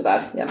yoghurt och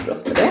sådär. Hjälper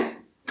oss med det.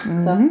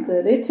 Så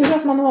att det är tur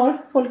att man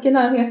har folk i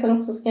närheten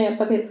också som kan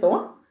hjälpa till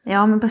så.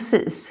 Ja, men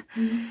precis.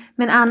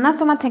 Men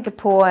annars, om man tänker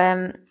på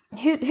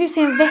hur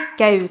ser en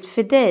vecka ut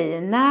för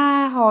dig?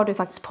 När har du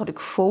faktiskt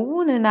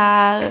produktion?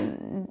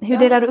 Hur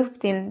delar du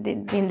upp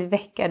din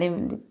vecka?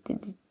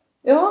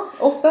 Ja,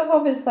 ofta har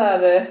vi så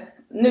här,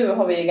 nu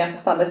har vi ju ganska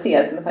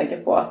standardiserat med tanke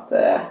på att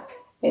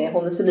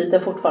hon är så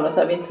liten fortfarande,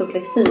 så är vi inte så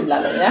flexibla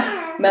längre.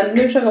 Men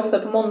nu kör vi ofta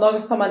på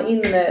måndagen, så tar man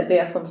in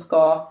det som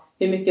ska,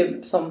 hur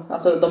mycket som,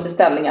 alltså de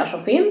beställningar som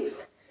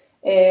finns.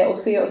 Och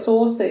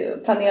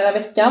planera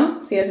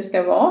veckan, se hur det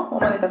ska vara, om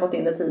man inte har fått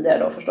in det tidigare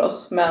då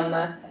förstås.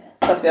 Men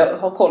så att vi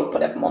har koll på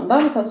det på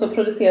måndagen. Sen så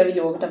producerar vi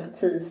yoghurten på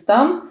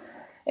tisdagen.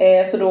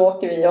 Så då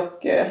åker vi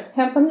och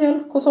hämtar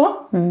mjölk och så.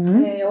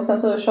 Och sen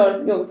så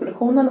kör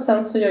yoghurtproduktionen. Och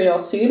sen så gör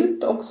jag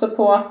sylt också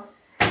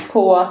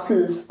på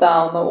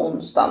tisdagen och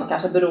onsdagen.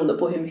 Kanske beroende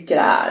på hur mycket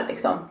det är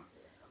liksom.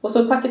 Och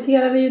så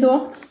paketerar vi ju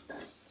då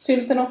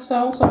sylten också.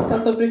 Och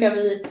sen så brukar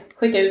vi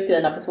skicka ut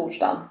grejerna på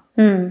torsdagen.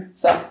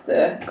 Så att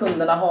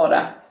kunderna har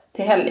det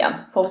till helgen.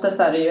 För oftast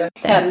är det ju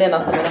helgerna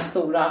som är de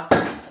stora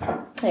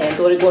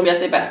Då det går med att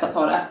det är bäst att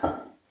ha det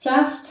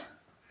fräscht.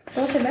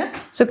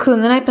 Så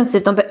kunderna i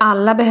princip,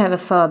 alla behöver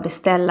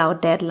förbeställa och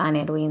deadline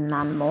är då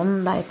innan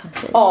måndag i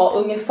princip? Ja,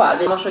 ungefär.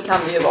 Annars så kan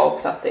det ju vara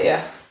också att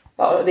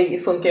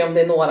det funkar ju om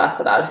det är några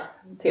sådär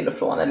till och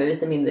från eller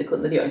lite mindre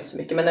kunder, det gör inte så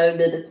mycket. Men när det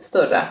blir lite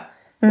större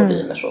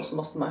volymer så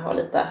måste man ha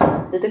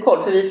lite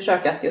koll. För vi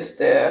försöker att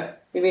just,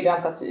 vi vill ju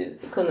inte att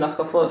kunderna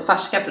ska få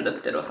färska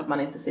produkter då, så att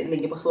man inte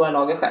ligger på stora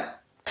lager själv.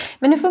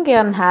 Men hur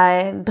fungerar den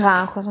här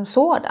branschen som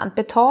sådan?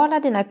 Betalar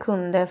dina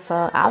kunder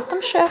för allt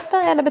de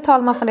köper eller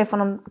betalar man för det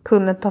från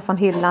kunden tar från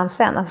hyllan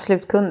sen, alltså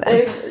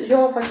slutkunden?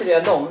 Jag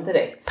fakturerar dem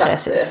direkt. Så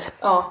precis.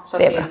 Så att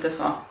det är inte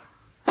så.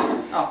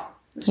 Ja,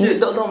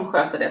 de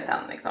sköter det sen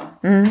liksom.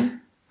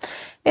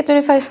 Vet du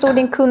ungefär hur stor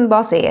din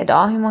kundbas är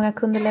idag? Hur många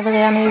kunder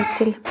levererar ni ut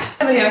till?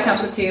 Jag levererar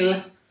kanske till,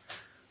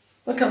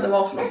 vad kan det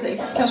vara för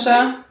någonting?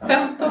 Kanske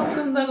 15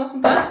 kunder eller något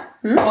sånt där.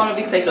 Bara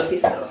vissa är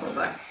grossister då, som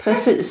sagt.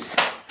 Precis.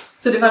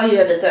 Så det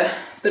varierar lite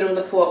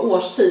beroende på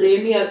årstid. Det är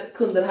ju mer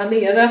kunder här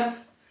nere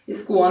i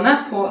Skåne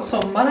på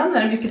sommaren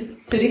när det är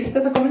mycket turister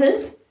som kommer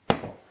hit.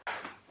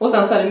 Och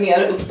sen så är det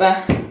mer uppe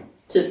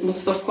typ mot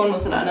Stockholm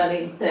och sådär när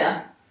det inte är.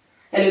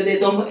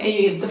 Eller de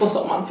är ju inte på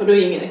sommaren för då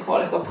är ingen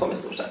kvar i Stockholm i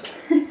stort sett.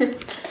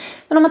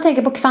 Men om man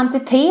tänker på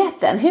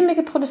kvantiteten, hur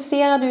mycket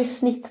producerar du i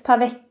snitt per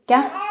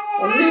vecka?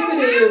 Och nu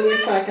är det ju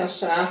ungefär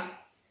kanske,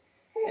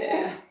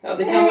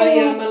 det kan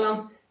variera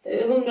mellan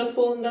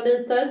 100-200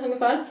 liter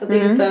ungefär. Så det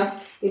är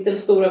inte det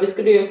stora. Vi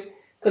skulle ju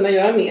kunna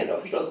göra mer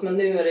då förstås. Men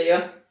nu är det ju,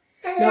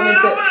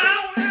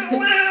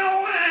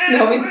 nu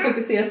har vi inte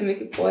fokuserat så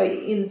mycket på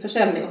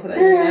införsäljning och sådär.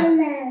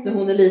 När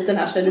hon är liten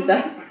här så är det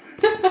lite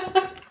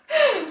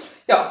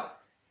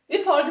vi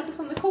tar det lite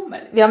som det kommer.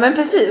 Ja men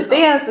precis,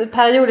 det är en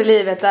period i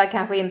livet där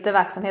kanske inte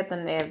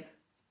verksamheten är...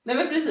 Nej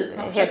men precis,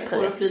 man försöker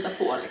få det att flyta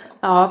på liksom.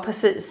 Ja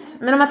precis.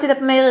 Men om man tittar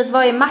på mejeriet,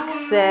 vad är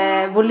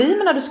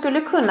maxvolymerna du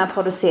skulle kunna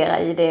producera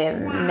i det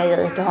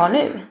mejeriet du har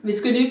nu? Vi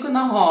skulle ju kunna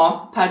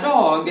ha per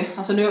dag,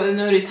 alltså nu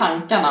är det ju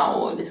tankarna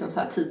och liksom så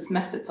här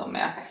tidsmässigt som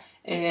är.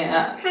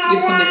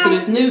 Just som det ser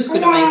ut nu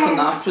skulle man ju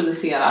kunna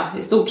producera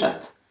i stort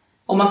sett.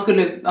 Och man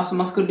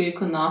skulle ju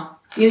kunna,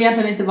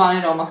 egentligen inte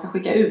varje dag man ska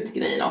skicka ut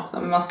grejerna också,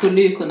 men man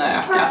skulle ju kunna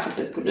öka så att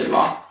det skulle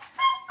vara,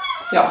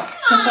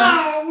 kanske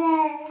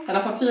i alla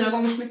fall 4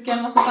 gånger så mycket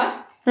eller något sånt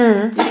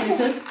där.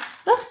 Precis.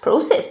 Ja,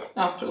 prosit.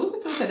 Ja,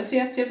 prosit. Det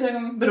är 3-4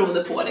 gånger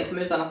beroende på liksom,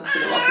 utan att det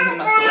skulle vara så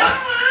himla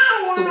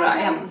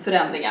stora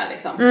förändringar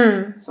liksom.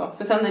 Så,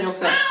 för sen är det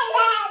också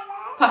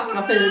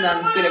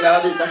packmaskinen skulle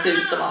behöva bytas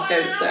ut och man ska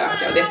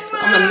utöka och det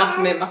är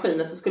massor med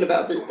maskiner som skulle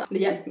behöva byta. Det är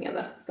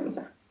hjälpmedel ska man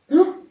säga.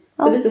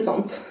 Så lite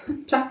sånt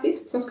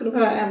praktiskt som skulle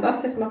behöva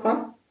ändras i sådana fall.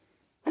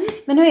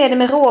 Men hur är det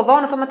med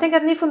råvaror? För man tänker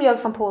att ni får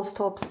mjölk från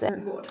Pålstorps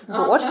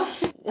gård.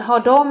 Har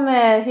de,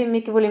 hur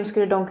mycket volym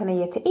skulle de kunna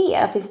ge till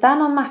er? Finns det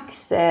någon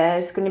max?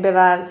 Skulle ni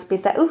behöva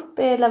splitta upp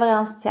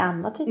leverans till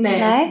andra typer?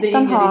 Nej, det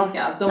är ingen risk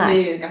alls. De är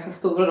ju ganska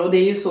stora och det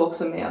är ju så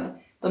också med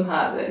de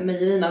här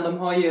mejerierna. De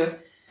har ju,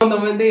 om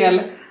de är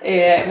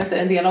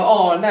en del av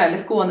Arla eller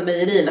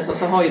Skånemejerierna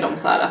så har ju de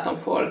så här att de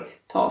får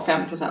ta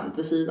 5%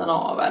 vid sidan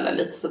av eller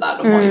lite sådär.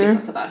 De har ju vissa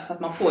sådär så att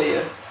man får ju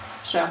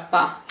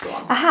köpa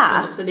från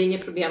dem, så det är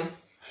inget problem.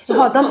 Så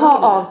de har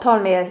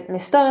avtal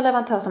med större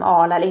leverantörer som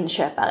Arla eller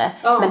inköpare.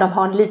 Men de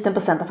har en liten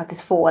procent att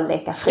faktiskt få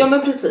leka fritt. Ja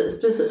men precis.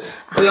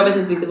 Och jag vet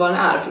inte riktigt vad den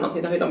är för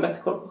någonting. Det har ju de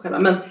bättre koll på själva.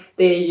 Men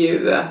det är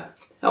ju,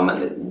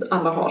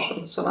 alla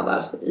har sådana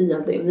där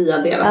via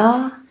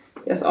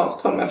deras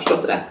avtal om jag har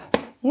förstått det rätt.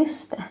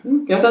 Just det.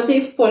 Jag tar inte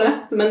gift på det.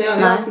 Men jag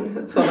har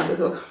för mig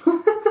så.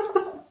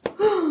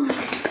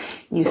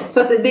 Just.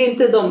 Så att det är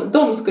inte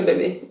de skulle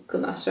vi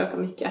kunna köpa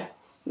mycket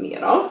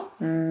mer av.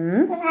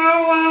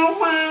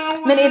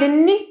 Men är det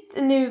nytt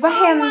nu? Vad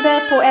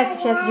händer på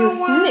SHS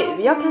just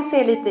nu? Jag kan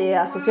se lite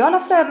i sociala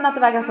flöden att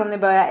det verkar som ni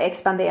börjar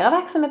expandera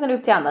verksamheten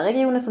upp till andra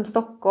regioner som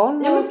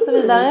Stockholm och så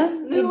vidare.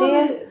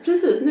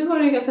 Nu var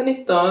det ju ganska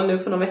nytt då, nu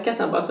för några veckor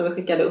sedan bara så vi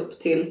skickade upp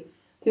till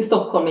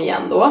Stockholm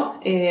igen då.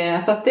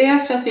 Så att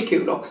det känns ju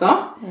kul också.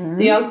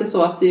 Det är alltid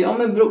så att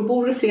om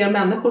bor det fler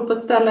människor på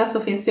ett ställe så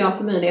finns det ju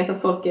alltid möjlighet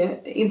att folk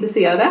är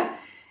intresserade.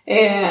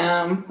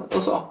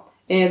 Och så.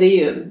 Det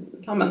är ju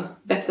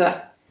bättre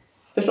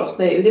förstås.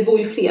 Det bor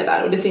ju fler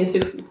där och det finns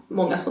ju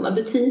många sådana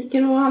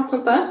butiker och allt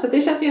sånt där. Så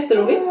det känns ju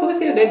jätteroligt. Får vi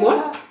se hur det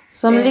går.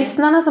 Som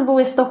lyssnarna som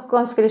bor i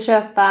Stockholm skulle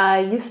köpa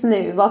just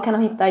nu, vad kan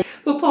de hitta?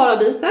 På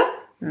Paradiset.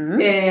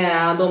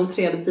 De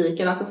 3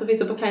 butikerna. Sen så finns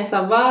det på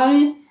Kajsa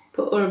Varg.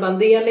 På Urban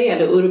Deli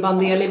eller Urban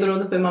Deli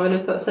beroende på hur man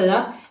vill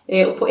säga.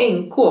 Och på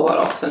NK var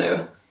det också nu.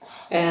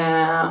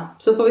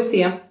 Så får vi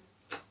se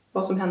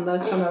vad som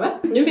händer framöver.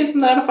 Nu finns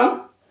de där i alla fall.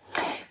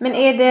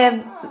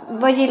 Men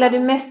vad gillar du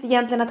mest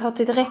egentligen, att ha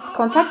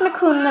direktkontakt med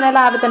kunden eller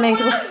arbeta med en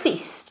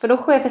grossist? För då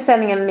sker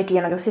försäljningen mycket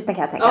genom grossisten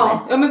kan jag tänka mig.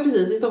 Ja men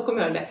precis, i Stockholm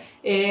gör det.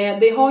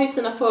 Det har ju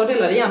sina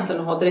fördelar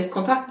egentligen att ha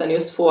direktkontakten,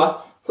 just få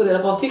reda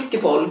på vad tycker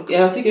folk,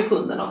 jag tycker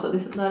kunden också.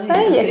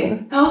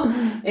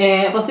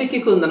 Vad tycker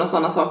kunden och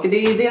sådana saker.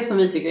 Det är det som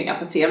vi tycker är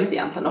ganska trevligt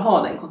egentligen, att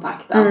ha den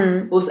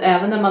kontakten. Och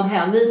även när man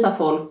hänvisar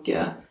folk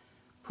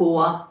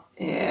på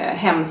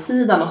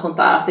hemsidan och sånt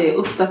där, att det är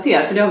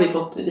uppdaterat, för det har vi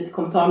fått lite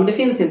kommentarer, men det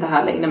finns inte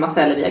här längre när man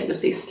säljer via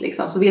grossist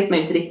liksom, så vet man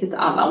ju inte riktigt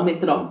alla, om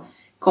inte de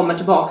kommer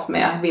tillbaks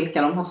med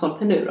vilka de har sålt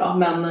till nu då.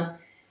 Men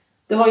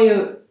det har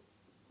ju,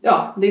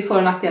 ja, det är för-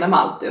 och nackdelar med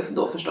allt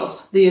då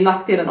förstås. Det är ju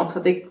nackdelen också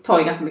att det tar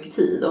ju ganska mycket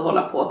tid att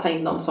hålla på och ta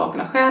in de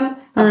sakerna själv,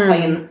 alltså ta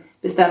in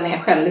beställningar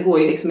själv. Det går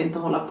ju liksom inte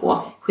att hålla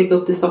på, skicka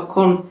upp till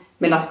Stockholm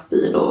med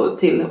lastbil och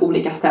till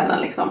olika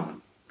ställen liksom.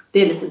 Det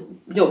är lite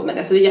jobb med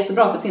det, så det är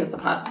jättebra att det finns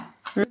de här.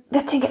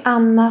 Jag tänker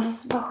annars,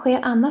 vad sker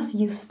annars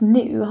just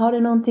nu? Har du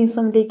någonting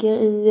som ligger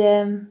i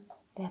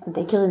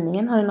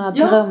gryningen? Har du några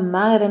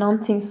drömmar? Är det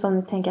någonting som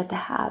du tänker att det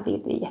här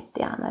vill vi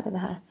jättegärna? Är det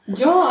här?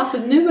 Ja, alltså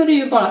nu är det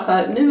ju bara så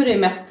här, nu är det ju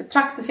mest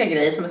praktiska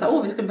grejer som är så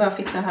här, vi skulle behöva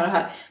fixa det här och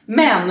här.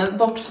 Men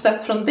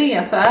bortsett från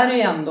det så är det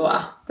ju ändå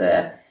att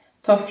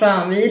ta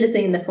fram, vi är lite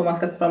inne på att man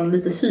ska ta fram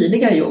lite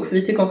syrligare yoghurt, för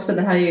vi tycker också att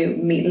den här är ju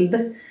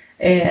mild.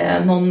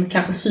 Någon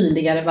kanske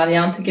syrligare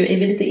variant tycker vi är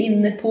vi lite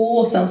inne på,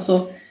 och sen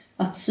så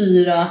att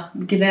syra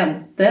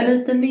grädde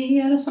lite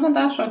mer och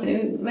sådana där saker. Det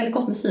är väldigt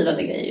gott med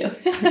syrade grejer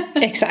ju.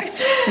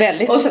 Exakt,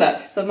 väldigt. Och sådär.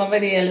 Så att man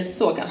väljer lite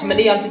så kanske. Men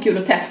det är alltid kul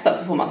att testa,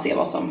 så får man se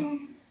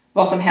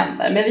vad som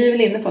händer. Men vi är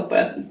väl inne på att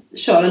börja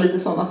köra lite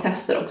sådana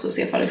tester också.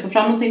 Se om vi får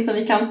fram någonting som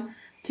vi kan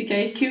tycka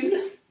är kul.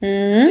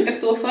 Försöka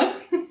stå för.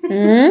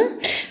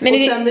 Men och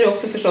sen är det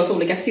också förstås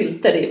olika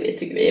sylter. Det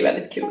tycker vi är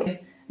väldigt kul.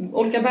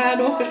 Olika bär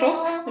då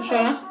förstås att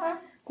köra.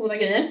 Goda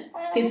grejer.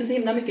 Det finns ju så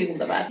himla mycket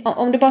goda bär.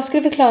 Om du bara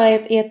skulle förklara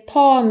i ett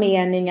par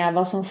meningar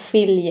vad som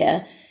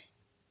skiljer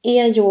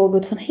er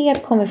yoghurt från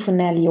helt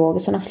konventionell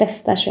yoghurt som de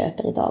flesta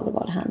köper i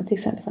dagligvaruhandeln, till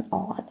exempel från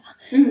Arla.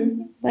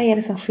 Vad är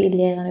det som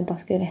skiljer er, om du bara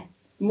skulle...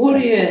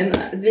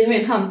 Vi har ju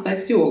en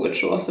hantverksyoghurt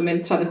så, som är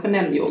en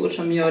traditionell yoghurt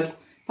som gör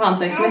på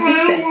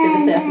hantverksmässigt sätt. Det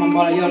vill säga att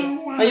man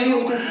gör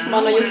yoghurten som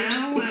man har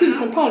gjort i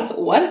tusentals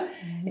år.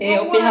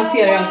 Och vi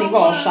hanterar ju allting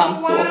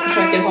varsamt så, och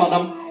försöker ha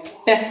de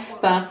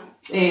bästa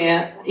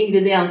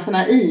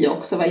ingredienserna i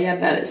också vad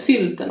gäller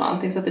sylten och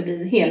allting, så att det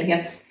blir en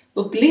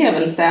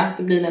helhetsupplevelse, att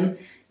det blir en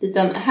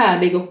liten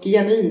härlig och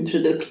genuin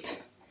produkt,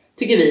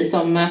 tycker vi,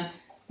 som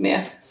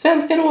med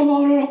svenska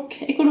råvaror och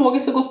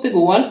ekologiskt så gott det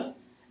går,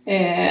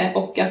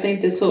 och att det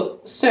inte är så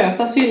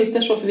söta sylter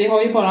så, för vi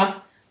har ju bara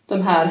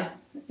de här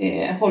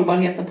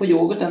hållbarheten på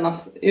yoghurten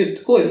att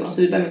utgå ifrån,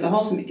 så vi behöver inte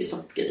ha så mycket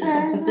socker i,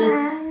 så att vi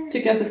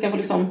tycker att det ska få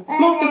liksom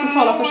smaken få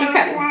tala för sig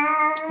själv.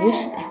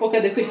 Just det. Och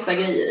att det är schyssta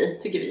grejer i,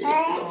 tycker vi är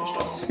viktigt då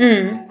förstås.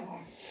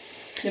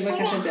 Det var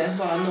kanske inte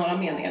bara några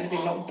meningar, det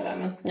blir långt det där.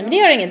 Men... Ja, men det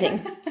gör ingenting.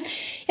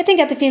 Jag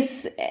tänker att det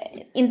finns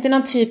inte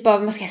någon typ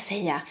av, vad ska jag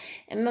säga,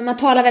 man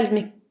talar väldigt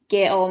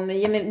mycket om,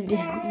 ja, men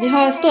vi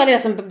har stora delar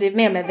som blir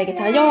mer med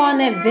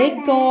vegetarianer,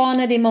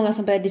 veganer, det är många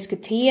som börjar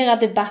diskutera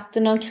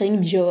debatten omkring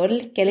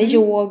mjölk eller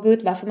yoghurt,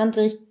 varför man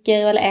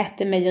dricker eller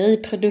äter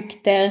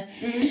mejeriprodukter.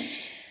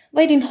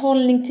 Vad är din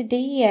hållning till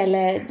det?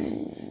 Eller...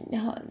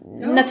 Ja.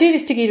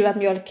 Naturligtvis tycker du att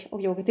mjölk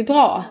och yoghurt är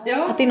bra.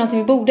 Ja. Att det är något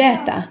vi borde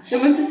äta. Ja,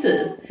 men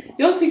precis.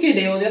 Jag tycker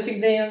det, och jag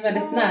tycker det är en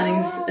väldigt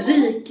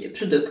näringsrik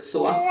produkt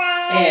så.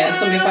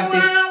 Som ju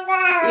faktiskt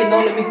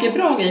innehåller mycket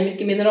bra grejer,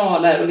 mycket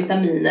mineraler och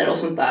vitaminer och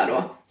sånt där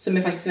då. Som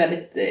är faktiskt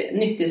väldigt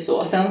nyttig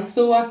så. Sen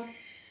så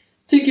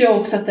tycker jag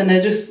också att den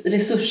är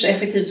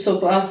resurseffektiv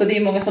så. Alltså det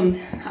är många som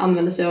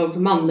använder sig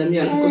av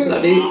mandelmjölk och sådär.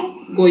 Det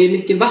går ju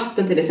mycket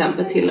vatten till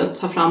exempel till att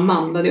ta fram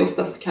mandlar. Det är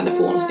oftast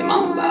kaliforniska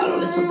mandlar och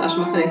lite sånt där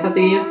som man tar in. Så att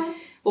det är ju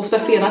ofta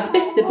flera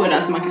aspekter på det där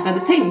som man kanske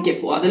inte tänker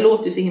på. Det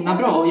låter ju så himla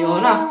bra att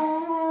göra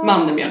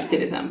mandelmjölk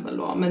till exempel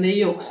då. Men det är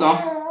ju också,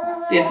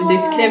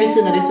 det kräver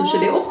sina resurser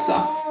det också.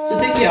 Så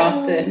tycker jag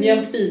att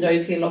mjölk bidrar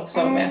ju till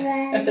också med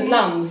öppet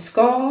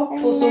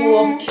landskap och så,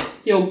 och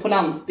jobb på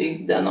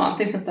landsbygden och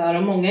allting sånt där.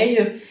 Och många är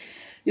ju,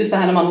 just det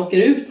här när man åker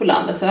ut på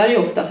landet, så är det ju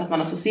oftast att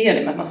man associerar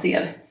det med att man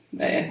ser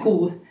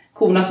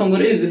korna som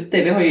går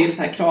ute. Vi har ju just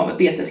det här kravet,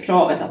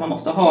 beteskravet, att man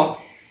måste ha,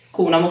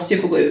 korna måste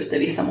ju få gå ute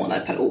vissa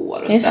månader per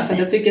år och så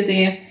jag tycker att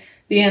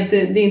det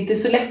är inte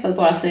så lätt att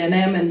bara säga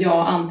nej men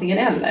ja, antingen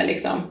eller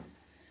liksom.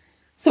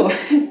 Så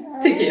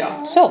tycker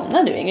jag.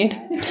 Somnar du, Ingrid?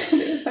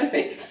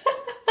 Perfekt.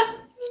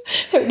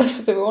 Jag är bara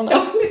så förvånad.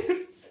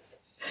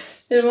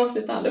 Ja, det måste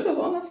vi aldrig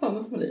förvånas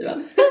sådana små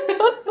liven.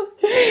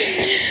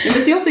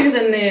 Men så jag tycker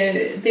att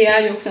det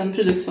är ju också en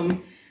produkt som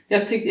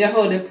jag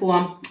hörde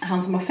på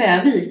han som har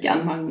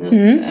Färviken, Magnus,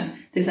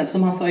 till exempel,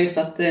 som han sa just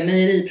att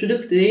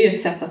mejeriprodukter, det är ju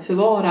ett sätt att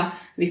förvara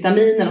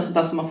vitaminer och sånt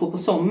där som man får på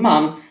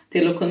sommaren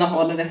till att kunna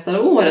ha det resten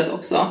av året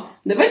också.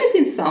 Det var lite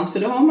intressant, för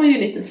då har man ju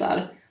lite så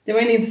här, det var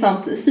en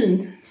intressant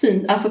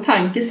alltså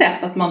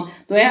tankesätt, att man,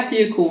 då äter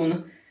ju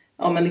kon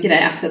men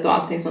gräset och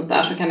allting sånt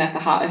där, så kan äta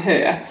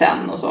höet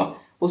sen och så.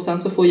 Och sen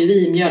så får ju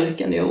vi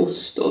mjölken och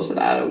ost och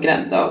sådär och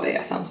grädde av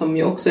det sen, som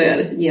ju också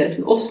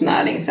ger oss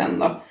näring sen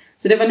då.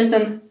 Så det var en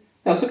liten,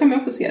 ja, så kan man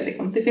också se det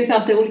liksom. Det finns ju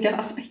alltid olika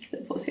aspekter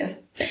på att se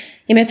det.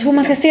 Ja, men jag tror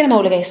man ska se de här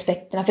olika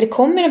aspekterna, för det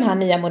kommer de här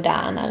nya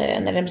modernare,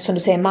 eller som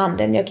du säger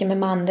mandelmjölk, men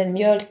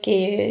mandelmjölk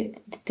är ju,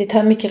 det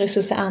tar mycket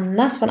resurser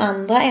annars från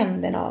andra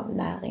änden av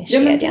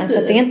näringskedjan, så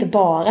att det är inte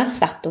bara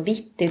svart och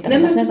vitt, utan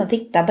man måste nästan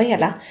titta på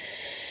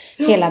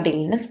hela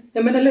bilden.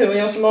 Ja, men eller hur? Och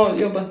jag som har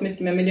jobbat mycket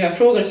med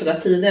miljöfrågor och sådär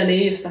tidigare, det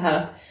är just det här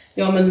att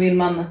ja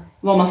men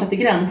var man sätter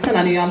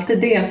gränserna, det är ju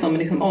alltid det som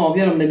liksom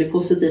avgör om det blir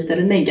positivt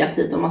eller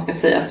negativt, om man ska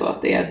säga så,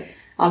 att det är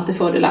alltid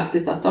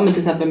fördelaktigt att, ja men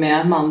till exempel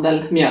med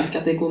mandelmjölk,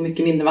 att det går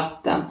mycket mindre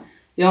vatten.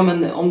 Ja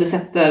men om det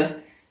sätter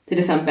till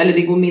exempel, eller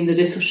det går mindre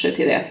resurser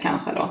till det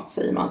kanske då,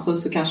 säger man,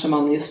 så kanske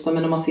man just då,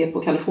 men om man ser på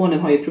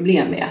Kalifornien har ju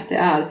problem med att det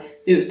är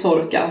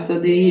uttorka, alltså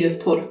det är ju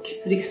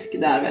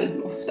torkrisk där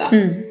väldigt ofta.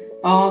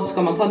 Ja,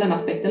 ska man ta den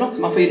aspekten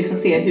också, man får ju liksom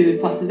se hur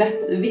pass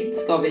vitt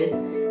ska vi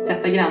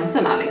sätta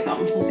gränserna liksom,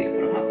 och se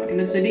på de här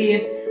sakerna. Så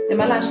det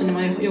man lär sig när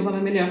man jobbar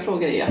med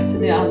miljöfrågor är ju att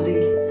det är aldrig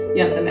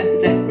egentligen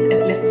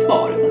ett lätt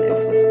svar, utan det är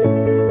oftast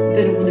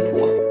beroende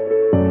på.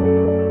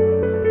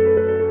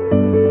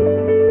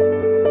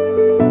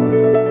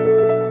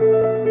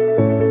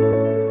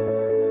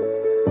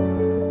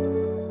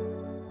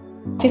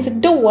 Finns det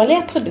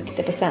dåliga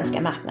produkter på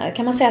svenska marknader?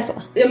 Kan man säga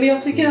så? Ja, men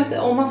jag tycker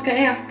att om man ska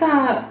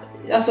äta,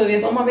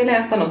 alltså om man vill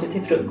äta något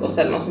till frukost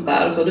eller något sånt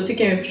där och så, då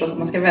tycker jag ju förstås att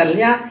man ska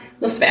välja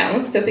något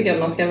svenskt. Jag tycker att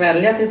man ska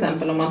välja till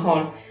exempel om man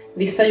har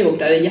vissa yoghurt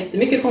där det är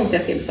jättemycket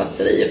konstiga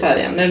tillsatser i och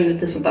färgämnen,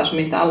 lite sånt där som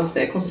inte alls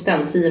är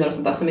konsistensgivare och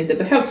sånt där som inte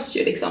behövs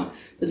ju liksom.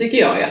 Då tycker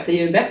jag ju att det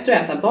är ju bättre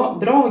att äta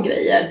bra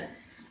grejer,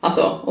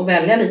 alltså, och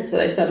välja lite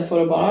sådär istället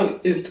för att bara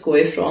utgå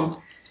ifrån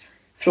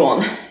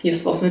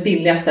just vad som är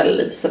billigast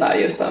eller lite sådär.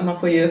 Just man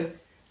får ju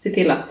se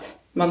till att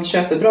man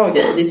köper bra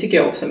grejer. Det tycker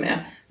jag också med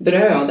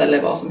bröd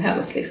eller vad som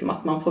helst. Liksom,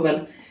 att man får väl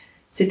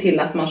se till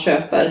att man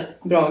köper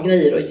bra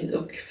grejer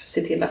och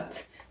se till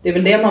att det är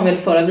väl det man vill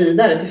föra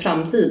vidare till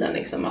framtiden.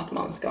 Liksom, att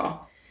man ska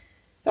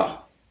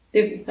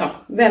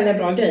välja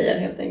bra grejer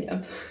helt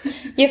enkelt.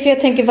 Ja, för jag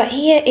tänker, vad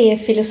är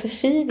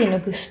filosofi din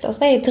och Gustavs?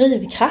 Vad är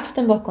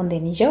drivkraften bakom det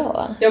ni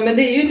gör? Ja, men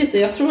det är ju lite,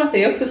 jag tror att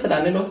det är också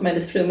sådär, nu låter mig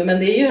lite flummig, men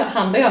det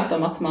handlar ju alltid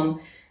om att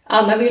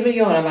alla vill väl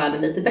göra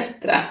världen lite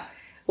bättre.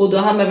 Och då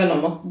handlar det väl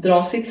om att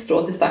dra sitt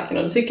strå till stacken.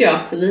 Och då tycker jag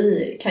att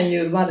vi kan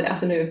ju,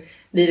 alltså nu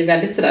blir det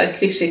väldigt sådär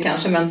klyschigt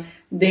kanske, men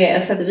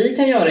det sättet vi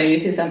kan göra är ju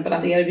till exempel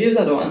att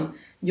erbjuda då en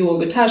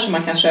yoghurt här som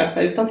man kan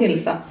köpa utan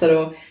tillsatser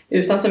och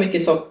utan så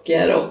mycket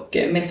socker och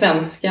med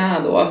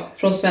svenska då,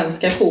 från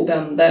svenska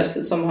kobönder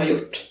som har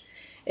gjort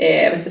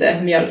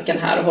mjölken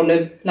här och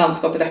håller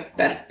landskapet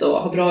öppet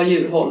och har bra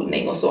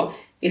djurhållning och så.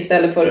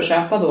 Istället för att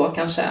köpa då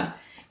kanske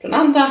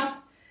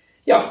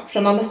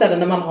från andra ställen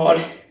där man har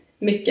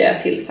mycket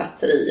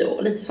tillsatser i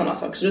och lite sådana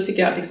saker. Så då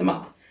tycker jag liksom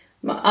att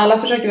alla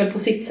försöker väl på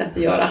sitt sätt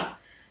att göra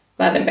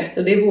världen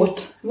bättre. Och det är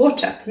vårt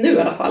sätt nu i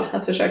alla fall,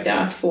 att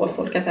försöka få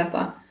folk att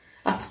äta,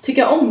 att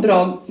tycka om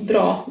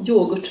bra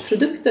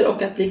yoghurtprodukter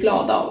och att bli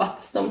glada av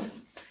att de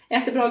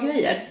äter bra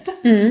grejer.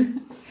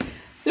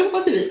 Det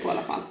hoppas vi på i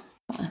alla fall.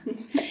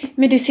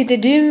 Men sitter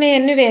du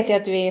med, nu vet jag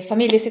att du är i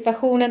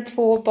familjesituationen,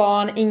 2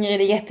 barn,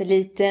 Ingrid är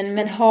jätteliten,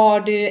 men har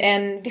du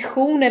en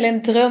vision eller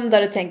en dröm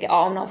där du tänker,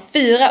 om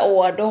 4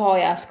 år då har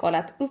jag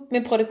skalat upp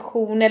min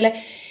produktion, eller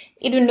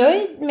är du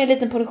nöjd med en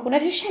liten produktion?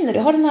 Hur känner du?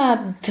 Har du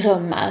några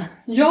drömmar?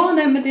 Ja,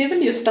 nej, men det är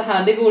väl just det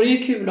här, det vore ju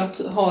kul att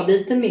ha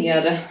lite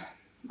mer,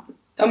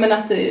 men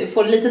att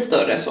få det lite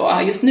större så.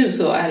 Just nu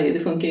så är det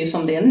funkar ju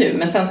som det är nu,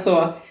 men sen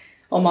så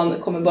om man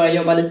kommer börja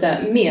jobba lite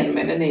mer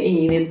med det när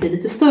Ingrid blir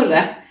lite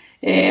större,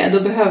 då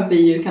behöver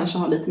vi ju kanske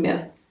ha lite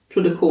mer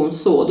produktion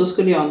så. Då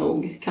skulle jag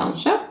nog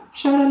kanske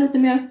köra lite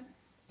mer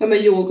med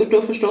yoghurt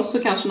då förstås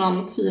och kanske något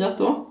annat syrat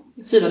då.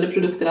 Syrade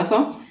produkter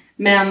alltså.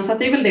 Men så att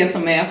det är väl det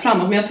som är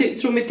framåt. Men jag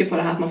tror mycket på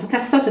det här att man får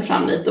testa sig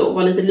fram lite och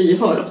vara lite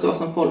lyhörd också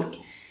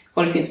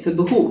vad det finns för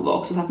behov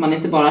också. Så att man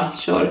inte bara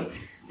kör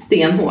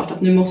stenhårt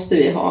att nu måste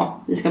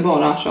vi ska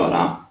bara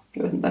köra,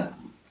 jag vet inte,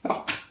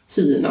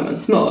 syra med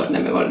smör,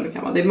 nej vad det nu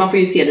kan vara. Man får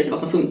ju se lite vad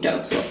som funkar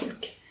också, vad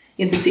folk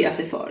intresserar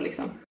sig för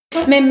liksom.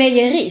 Men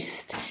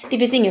mejerist, det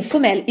finns ingen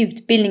formell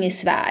utbildning i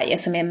Sverige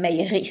som är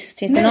mejerist.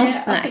 Finns det någon?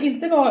 Nej, alltså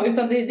inte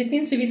utan det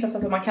finns ju vissa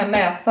som man kan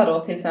läsa då,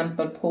 till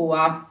exempel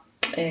på,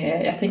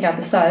 jag tänker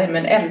alltid så här,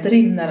 men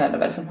Eldrimner eller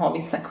väl som har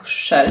vissa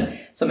kurser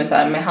som är så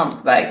här med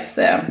hantverks,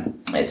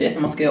 du vet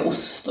om man ska göra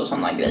ost och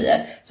sådana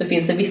grejer. Så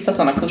finns det vissa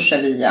sådana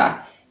kurser via,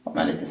 om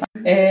man lite så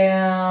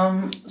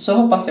här. Så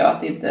hoppas jag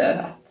att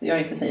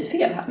jag inte säger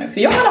fel här nu,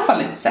 för jag har i alla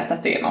fall inte sett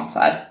att det är något så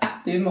här,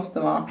 du måste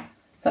vara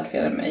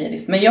certifierad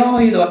mejerist. Men jag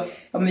har ju då,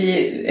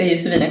 vi är ju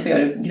civilingenjör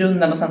i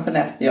grunden och sen så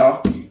läste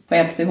jag på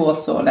LTH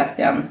så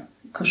läste jag en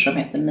kurs som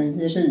heter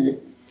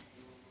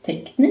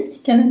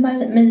mejeriteknik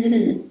eller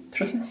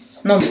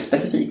mejeriprocess. Något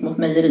specifikt mot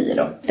mejerier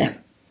då.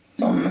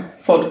 Som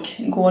folk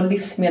går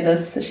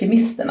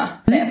livsmedelskemisterna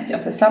läste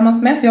jag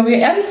tillsammans med. Så jag var ju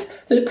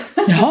äldst typ.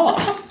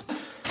 Jaha.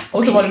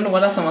 Och så var det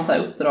några som var så här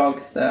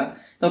uppdrags,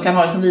 de kan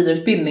ha det som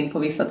vidareutbildning på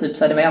vissa typ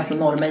så här, det var en från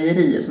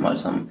Norrmejerier som har det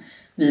som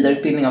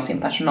vidareutbildning av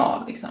sin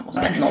personal liksom. Och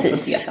så någon från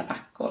Tetra Pak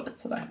och lite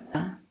sådär.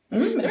 Men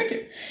det var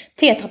kul.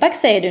 Tetra Pak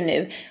säger du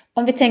nu.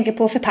 Om vi tänker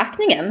på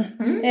förpackningen,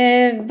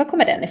 var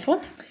kommer den ifrån?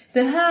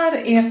 Den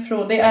här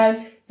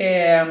är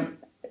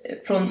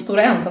från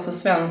Stora Enso,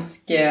 alltså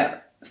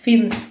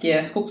finsk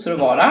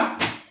skogsråvara.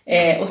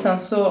 Och sen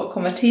så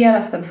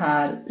konverteras den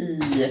här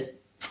i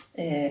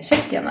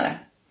Tjeckien.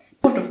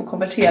 Svårt att få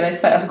konvertera i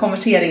Sverige. Alltså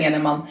konverteringen när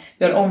man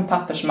gör om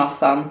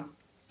pappersmassan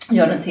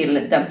gör den till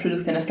den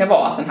produkten det ska vara,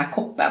 alltså den här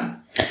koppen.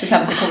 Det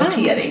kallas det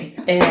konvertering.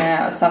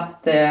 Så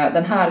att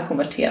den här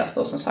konverteras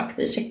då som sagt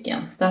i Tjeckien.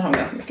 Där har de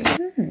ganska mycket.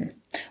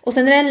 Och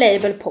sen är det en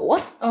label på.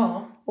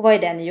 Ja. Och vad är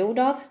den gjord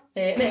av?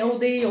 Nej, och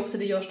det är ju också,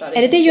 det görs där.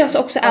 Eller det görs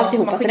också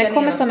alltihopa, så den den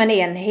kommer som en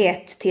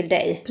enhet till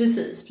dig.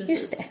 Precis.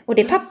 Just det. Och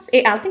det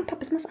är allting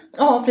pappersmassa?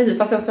 Ja, precis.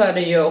 Fast sen så är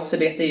det ju också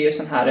det är ju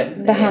sån här...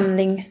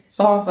 Behandling.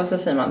 Ja, vad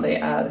säger man? Det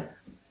är...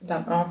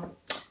 Ja,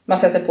 man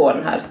sätter på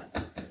den här...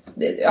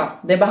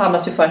 Det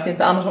behandlas ju för att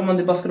inte annars, om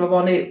det bara skulle vara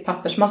vanlig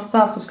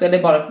pappersmassa så skulle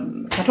det bara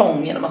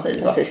kartongen, om man säger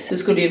så. Precis. Då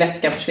skulle ju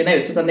vätskan försvinna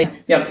ut, utan det är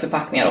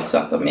mjölkförpackningar också,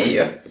 att de är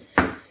ju,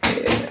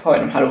 har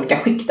ju de här olika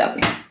skikten.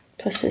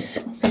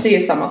 Precis. Så det är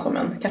ju samma som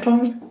en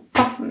kartong,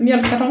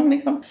 mjölkkartong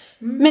liksom.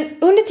 Men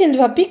under tiden du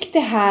har byggt det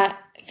här,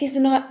 finns det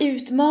några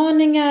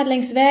utmaningar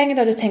längs vägen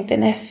där du tänkte,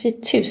 nej fy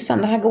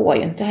tusan, det här går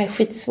ju inte, det här är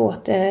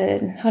skitsvårt.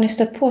 Har ni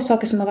stött på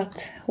saker som har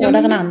varit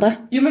hårdare än andra?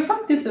 Jo, men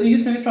faktiskt,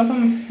 just när vi pratar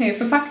om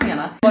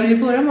förpackningarna, i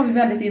början var vi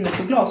väldigt inne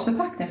på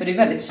glasförpackningar, för det är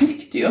väldigt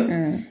snyggt ju.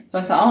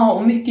 Så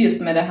och mycket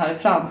just med det här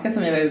franska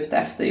som vi var ute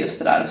efter, just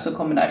det där som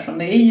kommer därifrån,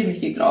 det är ju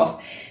mycket glas.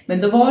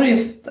 Men då var det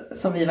just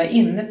som vi var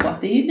inne på,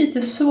 att det är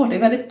lite svårt, det är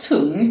väldigt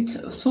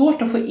tungt,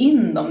 svårt att få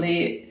in dem, det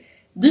är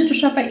dyrt att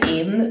köpa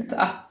in,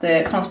 att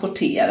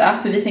transportera,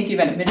 för vi tänker ju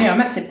väldigt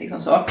miljömässigt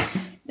liksom så.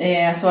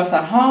 Så var det så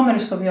här, men hur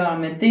ska vi göra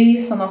med det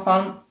i sådana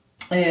fall?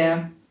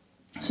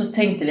 Så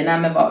tänkte vi, nej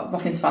men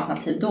vad finns för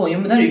alternativ då? Jo,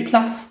 men där är ju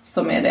plast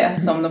som är det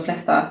som de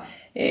flesta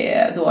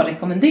då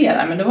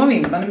rekommenderar. Men då var vi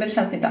inne, men det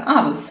känns inte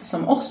alls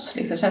som oss,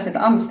 liksom. Det känns inte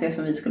alls det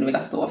som vi skulle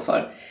vilja stå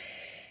för.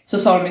 Så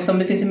sa de ju, som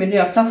det finns ju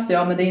miljöplast,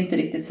 ja men det är inte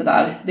riktigt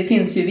sådär. Det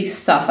finns ju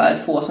vissa så här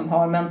få som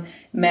har,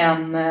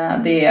 men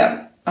det,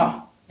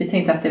 ja. Vi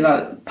tänkte att det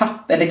var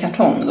papp eller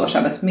kartong då,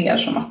 kändes mer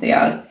som att det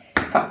är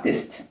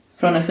faktiskt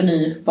från en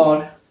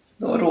förnybar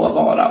då,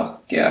 råvara.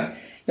 Och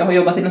jag har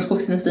jobbat inom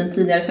skogsindustrin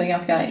tidigare, så jag är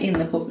ganska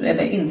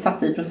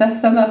insatt i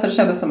processen där, så det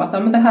kändes som att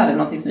men det här är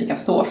någonting som vi kan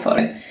stå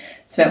för.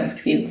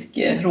 Svensk-finsk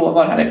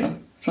råvara härifrån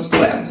från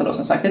Stora Enso då,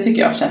 som sagt. Det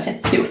tycker jag känns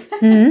jättekul.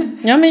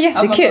 Ja, men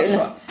jättekul.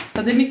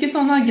 Så det är mycket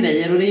sådana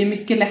grejer, och det är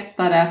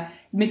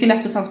mycket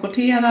lätt att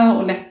transportera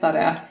och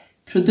lättare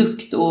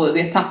produkt, och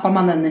det tappar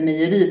man den i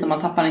mejeriet. Om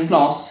man tappar en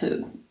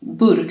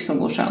glasburk som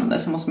går sönder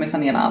så måste man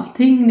sanera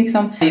allting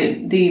liksom.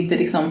 Det är inte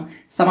liksom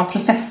samma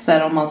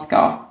processer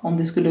om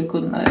det skulle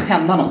kunna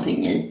hända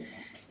någonting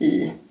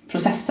i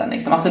processen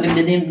liksom. Alltså det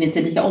blir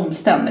inte lika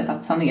omständigt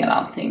att sanera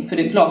allting, för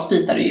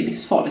glasbitar är ju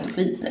livsfarligt att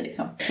få i sig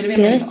liksom. Så det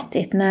är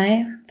riktigt,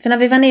 nej. För när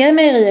vi var nere i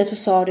mejeriet så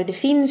sa du, det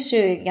finns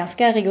ju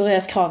ganska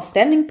rigorös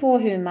kravställning på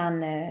hur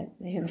man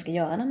ska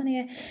göra när man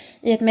är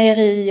i ett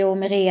mejeri, och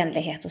med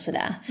renlighet och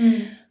sådär.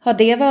 Har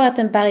det varit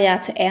en barriär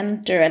to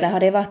enter, eller har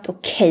det varit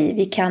okej,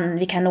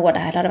 vi kan nå det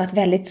här, eller har det varit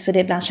väldigt så det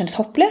ibland känns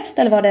hopplöst,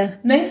 eller var det?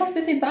 Nej,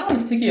 faktiskt inte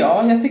alls tycker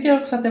jag. Jag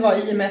tycker också att det var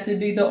i och med att vi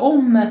byggde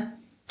om,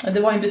 det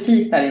var en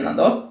butik där innan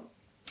då,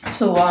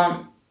 så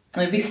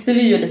visste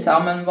vi ju lite så,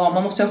 men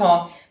man måste ju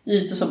ha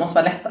ytor som måste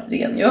vara lätt att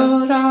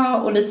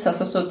rengöra, och lite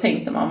så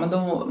tänkte man, men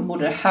då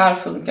borde det här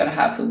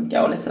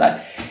funka och lite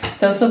sådär.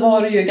 Sen så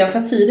var det ju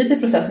ganska tidigt i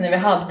processen när vi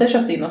hade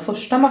köpt in de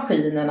första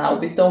maskinerna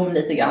och byggt om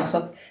lite grann, så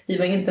att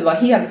vi inte var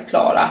helt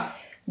klara.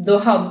 Då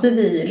hade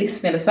vi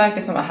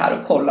Livsmedelsverket som var här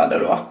och kollade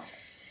då.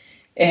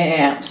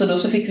 Så då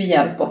så fick vi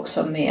hjälp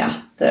också med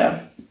att,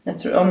 jag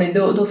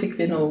tror, då fick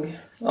vi nog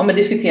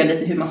diskutera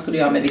lite hur man skulle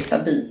göra med vissa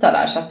bitar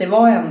där. Så att det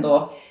var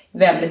ändå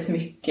väldigt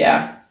mycket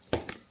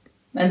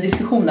en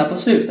diskussion där på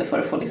slutet för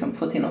att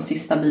få till de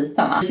sista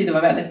bitarna. Jag tyckte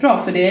det var väldigt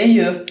bra, för det är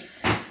ju,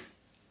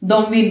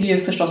 de vill ju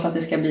förstås att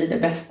det ska bli det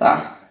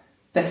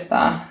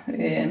bästa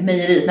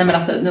mejeriet. Nej, men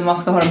att man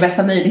ska ha de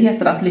bästa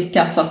möjligheterna att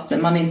lyckas, så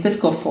att man inte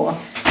ska få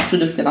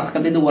produkterna ska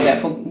bli dåliga,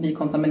 få bli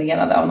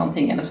kontaminerade av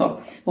någonting eller så.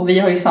 Och vi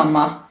har ju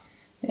samma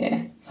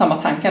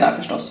tankar där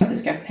förstås, att det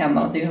ska hända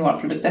någonting med våra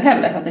produkter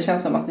heller. Så att det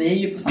känns som att vi är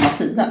ju på samma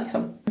sida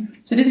liksom.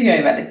 Så det tycker jag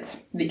är väldigt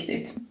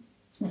viktigt.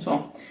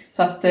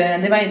 Så att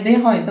det har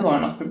inte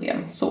varit något problem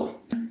så.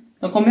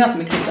 De kommer ju alltid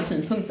med kloka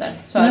synpunkter.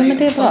 Så är det ju.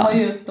 Det är bra.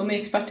 De är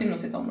experter inom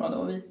sitt område,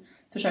 och vi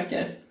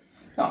försöker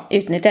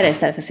utnyttja det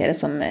istället för att se det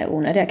som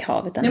onödiga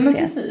krav. Utan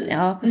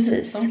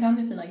precis. De kan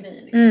ju sina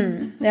grejer.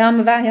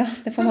 Liksom.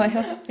 Det får man.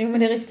 Jo, men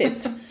det är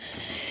riktigt.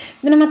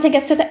 Men om man tänker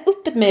att sätta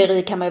upp ett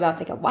mejeri, kan man ju bara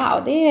tänka,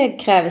 wow, det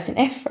kräver sin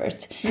effort.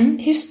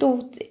 Hur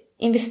stort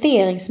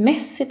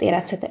investeringsmässigt är det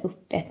att sätta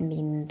upp ett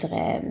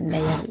mindre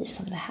mejeri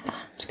som det här?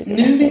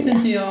 Nu vet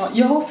inte jag.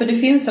 Ja, för det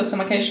finns också,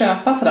 man kan ju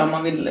köpa sådär om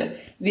man vill.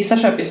 Vissa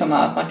köper ju som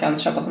att man kan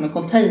köpa som en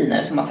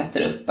container som man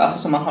sätter upp, alltså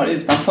som man har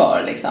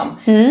utanför liksom.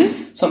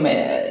 Som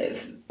är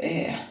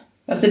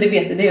alltså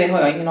det har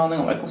jag ingen aning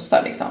om vad det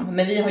kostar liksom.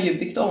 Men vi har ju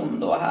byggt om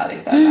då här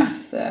istället.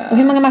 Och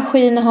hur många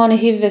maskiner har ni i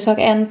huvudsak?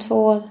 1,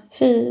 2,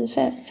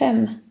 4,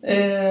 5?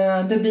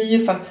 Det blir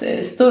ju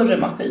faktiskt större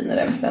maskiner,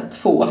 eventuellt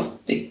 2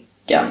 stycken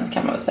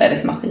kan man väl säga,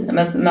 det maskiner.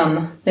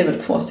 Men det är väl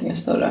 2 stycken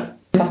större.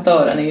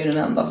 Pastören är ju den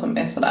enda som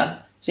är sådär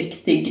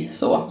riktig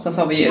så. Sen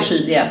så har vi ju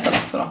kyljäsen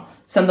också då.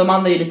 Sen de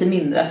andra är ju lite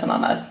mindre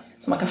sådana där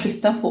som man kan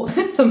flytta på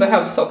som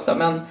behövs också.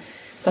 Men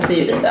så att det är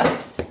ju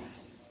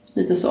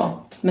lite så.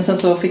 Men sen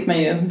så fick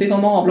man ju bygga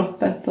om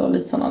avloppet och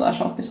lite sådana där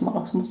saker som man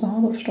också måste ha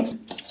då förstås.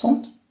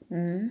 Sånt.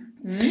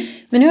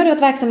 Men nu har du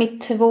varit verksam i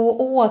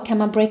 2 år. Kan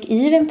man break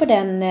even på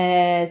den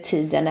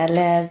tiden?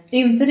 Eller?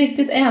 Inte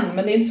riktigt än,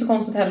 men det är inte så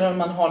konstigt heller om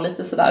man har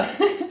lite sådär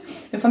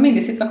en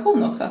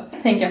familjesituation också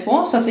att tänka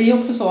på. Så att det är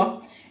också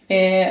så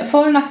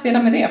för- och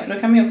nackdelar med det, för då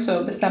kan man ju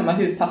också bestämma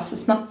hur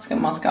pass snabbt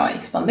man ska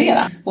expandera.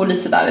 Och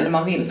lite sådär, eller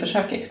man vill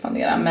försöka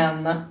expandera.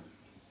 Men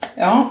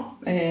ja,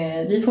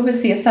 vi får väl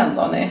se sen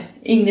då när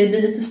Ingrid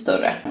blir lite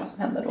större vad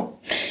som händer då.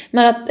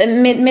 Men att,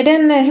 med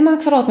den, hur många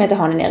kvadratmeter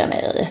har ni nere i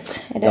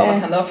mejeriet? Ja,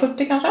 vad kan det vara?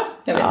 40 kanske?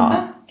 Jag vet inte.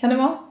 Kan det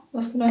vara?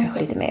 Vad skulle Kanske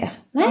lite mer.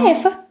 Nej,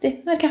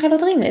 40. Men det kanske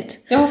låter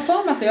rimligt. Jag har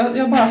för mig att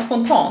jag bara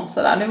spontant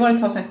sådär. Det var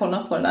ett tag sedan jag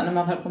kollade på det där när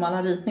man höll på med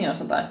alla ritningar och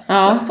sånt där. Ja.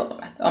 Jag har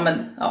för mig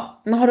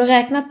att, Men har du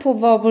räknat på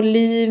vad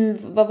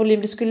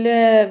volym det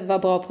skulle vara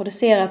bra att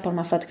producera på de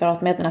här 40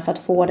 kvadratmeterna för att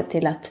få det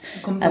till att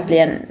bli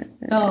en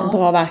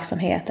bra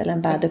verksamhet eller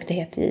en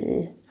bärduktighet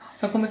i...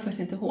 Jag kommer faktiskt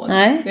inte ihåg.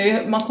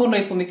 Nej. Man kollar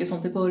ju på mycket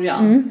sånt i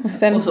början.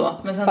 Sen och så.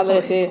 Men sen faller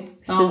det till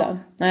sidan.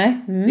 Nej.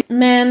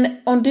 Men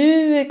om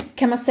du,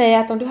 kan man säga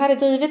att om du hade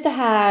drivit det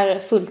här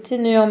fulltid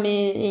nu, om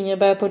Ingrid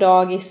börjar på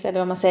dagis eller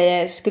vad man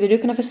säger, skulle du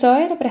kunna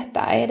försörja dig på detta?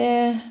 Är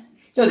det...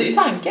 Ja, det är ju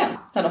tanken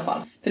i alla fall.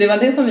 För det var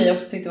det som vi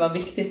också tyckte var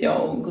viktigt,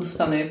 jag och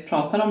Gustav, när vi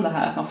pratade om det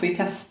här. Att man får ju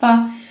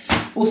testa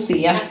och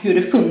se hur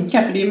det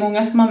funkar. För det är ju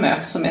många som man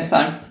möter som är så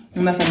här,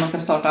 om man ska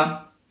starta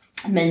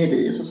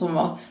mejeri och så som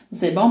var. Och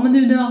säger bara,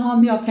 men det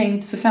hade jag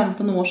tänkt för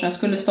 15 år sedan. Jag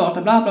skulle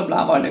starta bla bla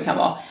bla, vad det nu kan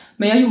vara.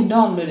 Men jag gjorde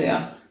aldrig det.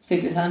 Så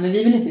tyckte jag, men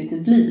vi vill inte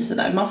riktigt bli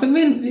sådär.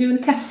 Vi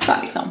vill testa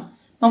liksom.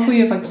 Man får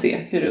ju faktiskt se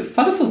hur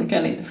det funkar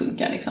eller inte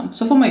funkar liksom.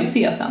 Så får man ju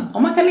se sen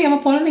om man kan leva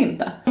på det eller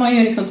inte. Man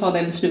ju liksom ta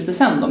det beslutet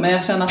sen då. Men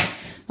jag känner att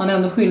man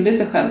ändå skyldig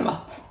sig själv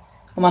att,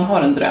 om man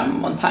har en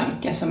dröm och en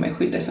tanke, så är man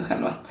skyldig sig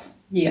själv att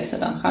ge sig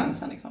den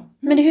chansen liksom.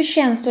 Men hur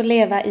känns det att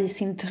leva i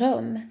sin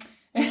dröm?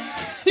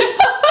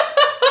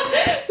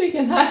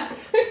 Vilken här.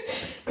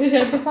 Det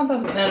känns så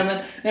fantastiskt. Nej,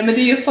 men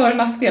det är ju för- och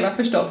nackdelar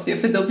förstås ju.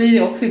 För då blir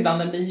det också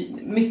ibland, det blir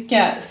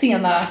mycket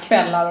sena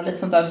kvällar och lite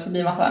sånt där. Så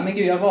blir man så här, men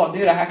gud, jag valde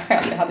ju det här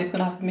själv. Jag hade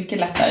kunnat ha ett mycket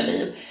lättare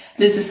liv.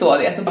 Lite så,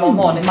 det att vara en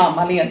vanlig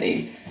mamma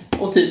ledig.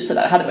 Och typ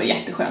sådär, det hade varit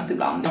jätteskönt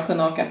ibland. Jag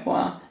kunde åka på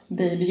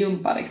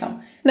babyjumpa liksom.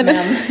 Men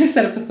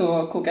istället för att stå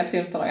och koka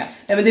sylt på dagar.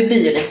 Nej, men det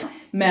blir ju lite så.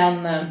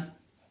 Men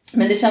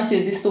det känns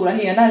ju, det stora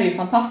hela är ju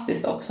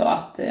fantastiskt också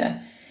att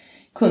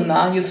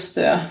kunna just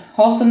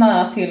ha så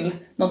nära till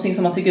någonting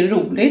som man tycker är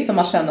roligt, och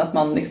man känner att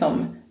man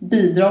liksom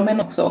bidrar med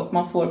också, och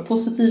man får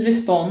positiv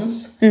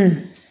respons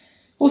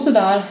och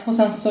sådär. Och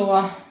sen så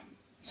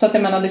att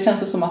jag menar, det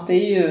känns ju som att det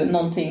är ju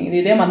någonting, det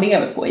är det man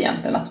lever på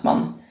egentligen, att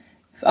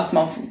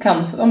man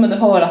kan, men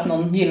höra att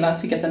någon gillar,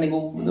 tycker att den är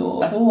god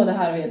och att det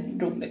här är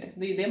roligt.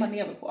 Det är ju det man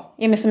lever på.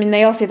 Ja, men som när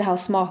jag sitter här och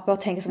smakar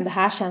och tänker som det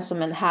här känns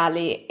som en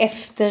härlig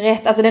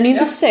efterrätt. Alltså den är ju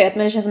inte söt,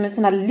 men det känns som en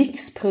sån här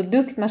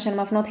lyxprodukt. Man känner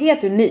man får något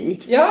helt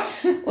unikt. Ja.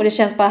 Och det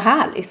känns bara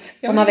härligt.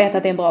 Ja, om man vet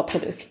att det är en bra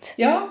produkt.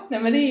 Ja, nej,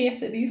 men det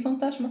är ju sånt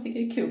där som man tycker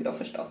är kul då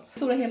förstås.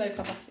 Stora hela är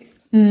fantastiskt.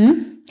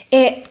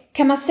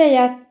 Kan man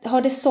säga att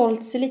har det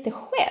sålt sig lite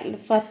själv?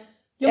 För att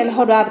eller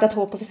har du arbetat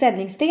hårt på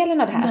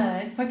försäljningsdelen av det här?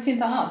 Nej, faktiskt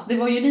inte alls. Det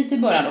var ju lite i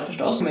början då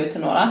förstås, som ut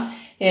till några.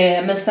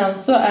 Men sen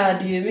så är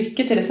det ju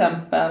mycket, till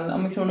exempel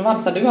om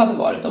Kronovalsa du hade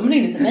varit. De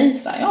ringde till mig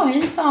sådär, ja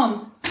hejsan,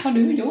 har du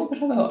yoghurt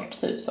har vi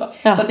hört, typ så.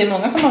 Ja. Så att det är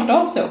många som har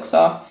hört av sig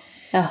också.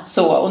 Ja.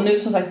 Så, och nu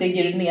som sagt det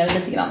går ner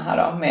lite grann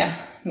här då med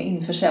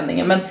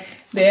införsäljningen. Men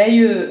det är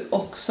ju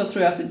också,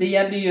 tror jag, att det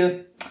gäller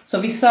ju, så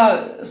vissa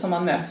som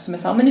man möter som är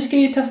så här, men ni ska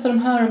ju testa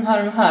de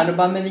här. Och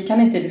bara, men vi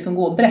kan inte liksom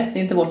gå brett, det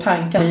är inte vår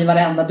tanke i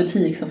varenda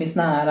butik som finns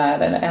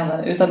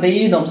nära. Utan det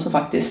är ju de som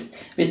faktiskt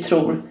vi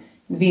tror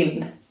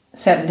vill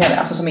sälja det,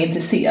 alltså som är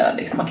intresserade.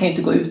 Liksom. Man kan ju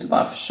inte gå ut och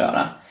bara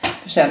köra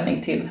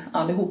försäljning till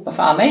allihopa.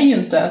 För alla är ju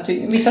inte,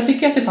 vissa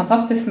tycker att det är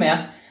fantastiskt med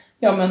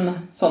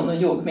sån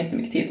yoghurt med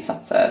mycket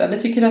tillsatser. Eller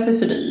tycker att det är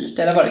för dyrt,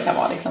 eller vad det kan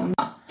vara liksom.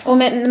 Och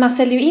man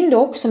säljer ju in det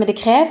också, men det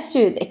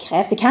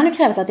kan ju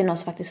krävas att det är någon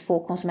som faktiskt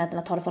får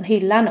konsumenterna att ta det från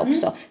hyllan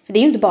också. För det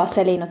är ju inte bara att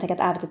sälja in och tänka att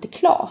arbetet är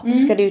klart.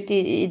 Ska det ut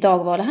i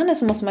dagvaruhandeln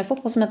så måste man ju få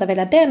konsumenter att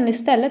välja den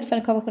istället för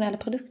den konventionella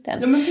produkten.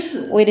 Ja, men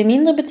och i det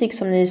mindre butik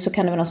som ni, så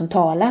kan det vara någon som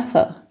talar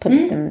för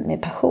produkten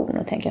med passion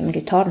och tänker, men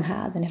gud, ta den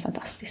här, den är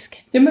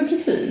fantastisk. Ja, men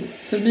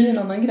precis. Så det blir en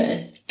annan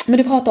grej. Men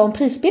du pratar om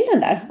prisbilden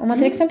där. Om man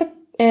till exempel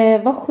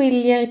vad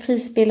skiljer i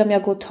prisbild om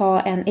jag går och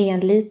tar en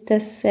 1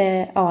 liters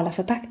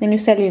Arla-förpackning? Nu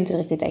säljer ju inte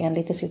riktigt 1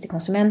 liters ut till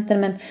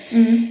konsumenten,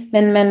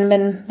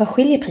 men vad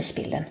skiljer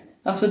prisbilden?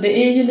 Alltså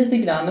det är ju lite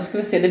grann, nu ska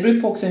vi se, det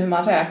beror på också hur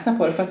man räknar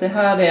på det. För att det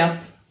här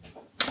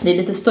det är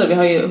lite större, vi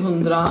har ju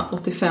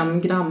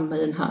 185 gram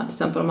i den här, till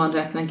exempel om man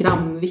räknar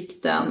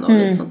gramvikten och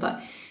lite sånt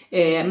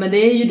där. Men det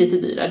är ju lite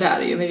dyrare, det är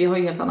det ju. Men vi har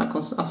ju helt andra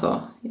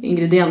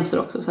ingredienser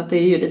också, så att det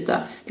är ju lite,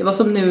 det var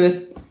som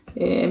nu.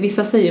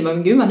 Vissa säger,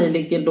 men gud vad ni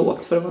ligger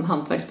lågt för att vara en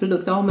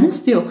hantverksprodukt. Ja, men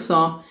måste ju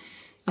också,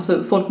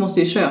 alltså folk måste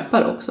ju köpa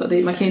det också.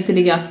 Man kan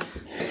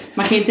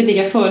ju inte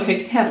ligga för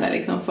högt heller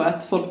liksom, för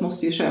att folk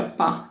måste ju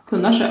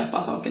kunna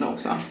köpa sakerna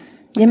också.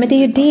 Ja, men det är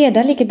ju det,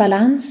 där ligger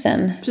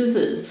balansen.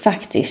 Precis.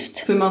 Faktiskt.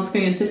 För man ska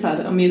ju inte så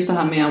här, om just det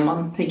här med om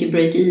man tänker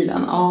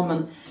break-even. Ja,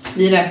 men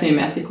vi räknar ju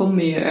med att vi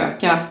kommer ju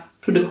öka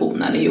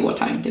produktionen i vår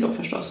tanke då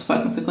förstås. För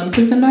att man ska kunna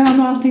ta ut en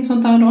lön och allting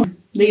sånt där då.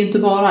 Det är ju inte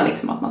bara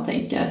liksom att man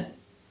tänker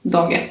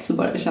dag 1 så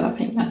börjar vi tjäna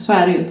pengar. Så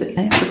är det ju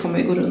inte. Så kommer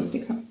vi gå runt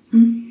liksom.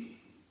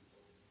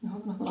 Jag har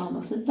något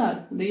annat sitt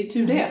där. Det är ju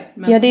tur det.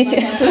 Men ja, det är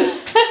tur.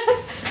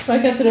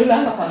 Man kan inte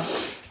rulla i alla fall.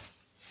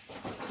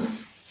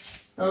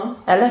 Ja.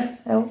 Eller?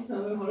 Jo. Ja,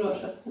 vi har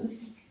rört sig.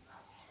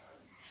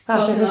 Ja,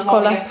 Ta sina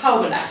kolla. vanliga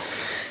powernap.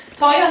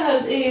 Ta gärna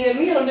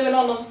mer om du vill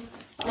ha någon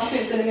annan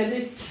filter eller mer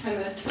dryck.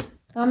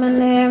 Ja,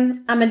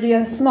 men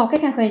du smakar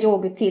kanske en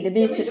yoghurt till. Det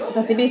blir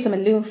fast det blir som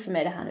en lunch för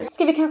mig det här nu.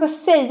 Ska vi kanske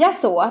säga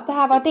så att det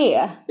här var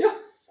det? Ja.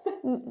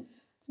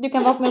 Du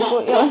kan vara med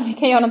på, vi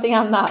kan göra någonting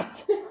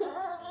annat.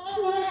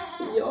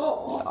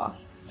 Ja.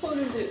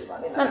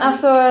 Men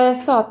alltså,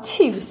 sa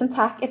tusen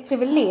tack. Ett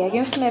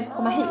privilegium för mig att få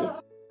komma hit.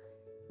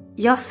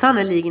 Ja,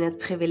 sannoliken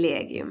ett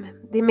privilegium.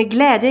 Det är med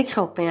glädje i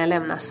kroppen jag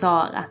lämnar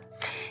Sara.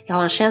 Jag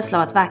har en känsla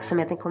av att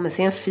verksamheten kommer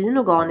se en fin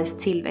organisk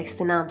tillväxt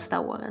de närmsta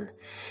åren.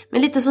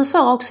 Men lite som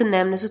Sara också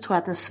nämner så tror jag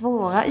att den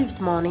svåra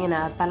utmaningen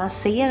är att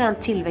balansera en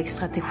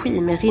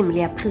tillväxtstrategi med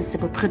rimliga priser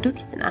på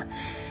produkterna.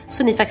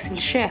 Så ni faktiskt vill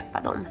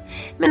köpa dem.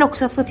 Men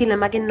också att få till en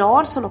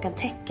marginal som kan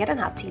täcka den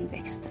här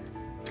tillväxten.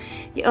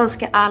 Jag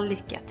önskar all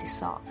lycka till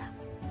Sara.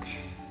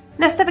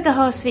 Nästa vecka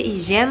hörs vi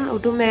igen och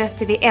då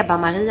möter vi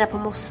Ebba-Maria på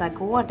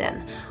Mossagården.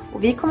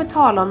 Och vi kommer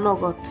tala om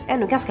något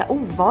ännu ganska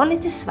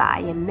ovanligt i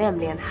Sverige,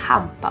 nämligen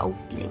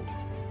hampaodling.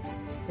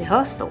 Vi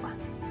hörs då.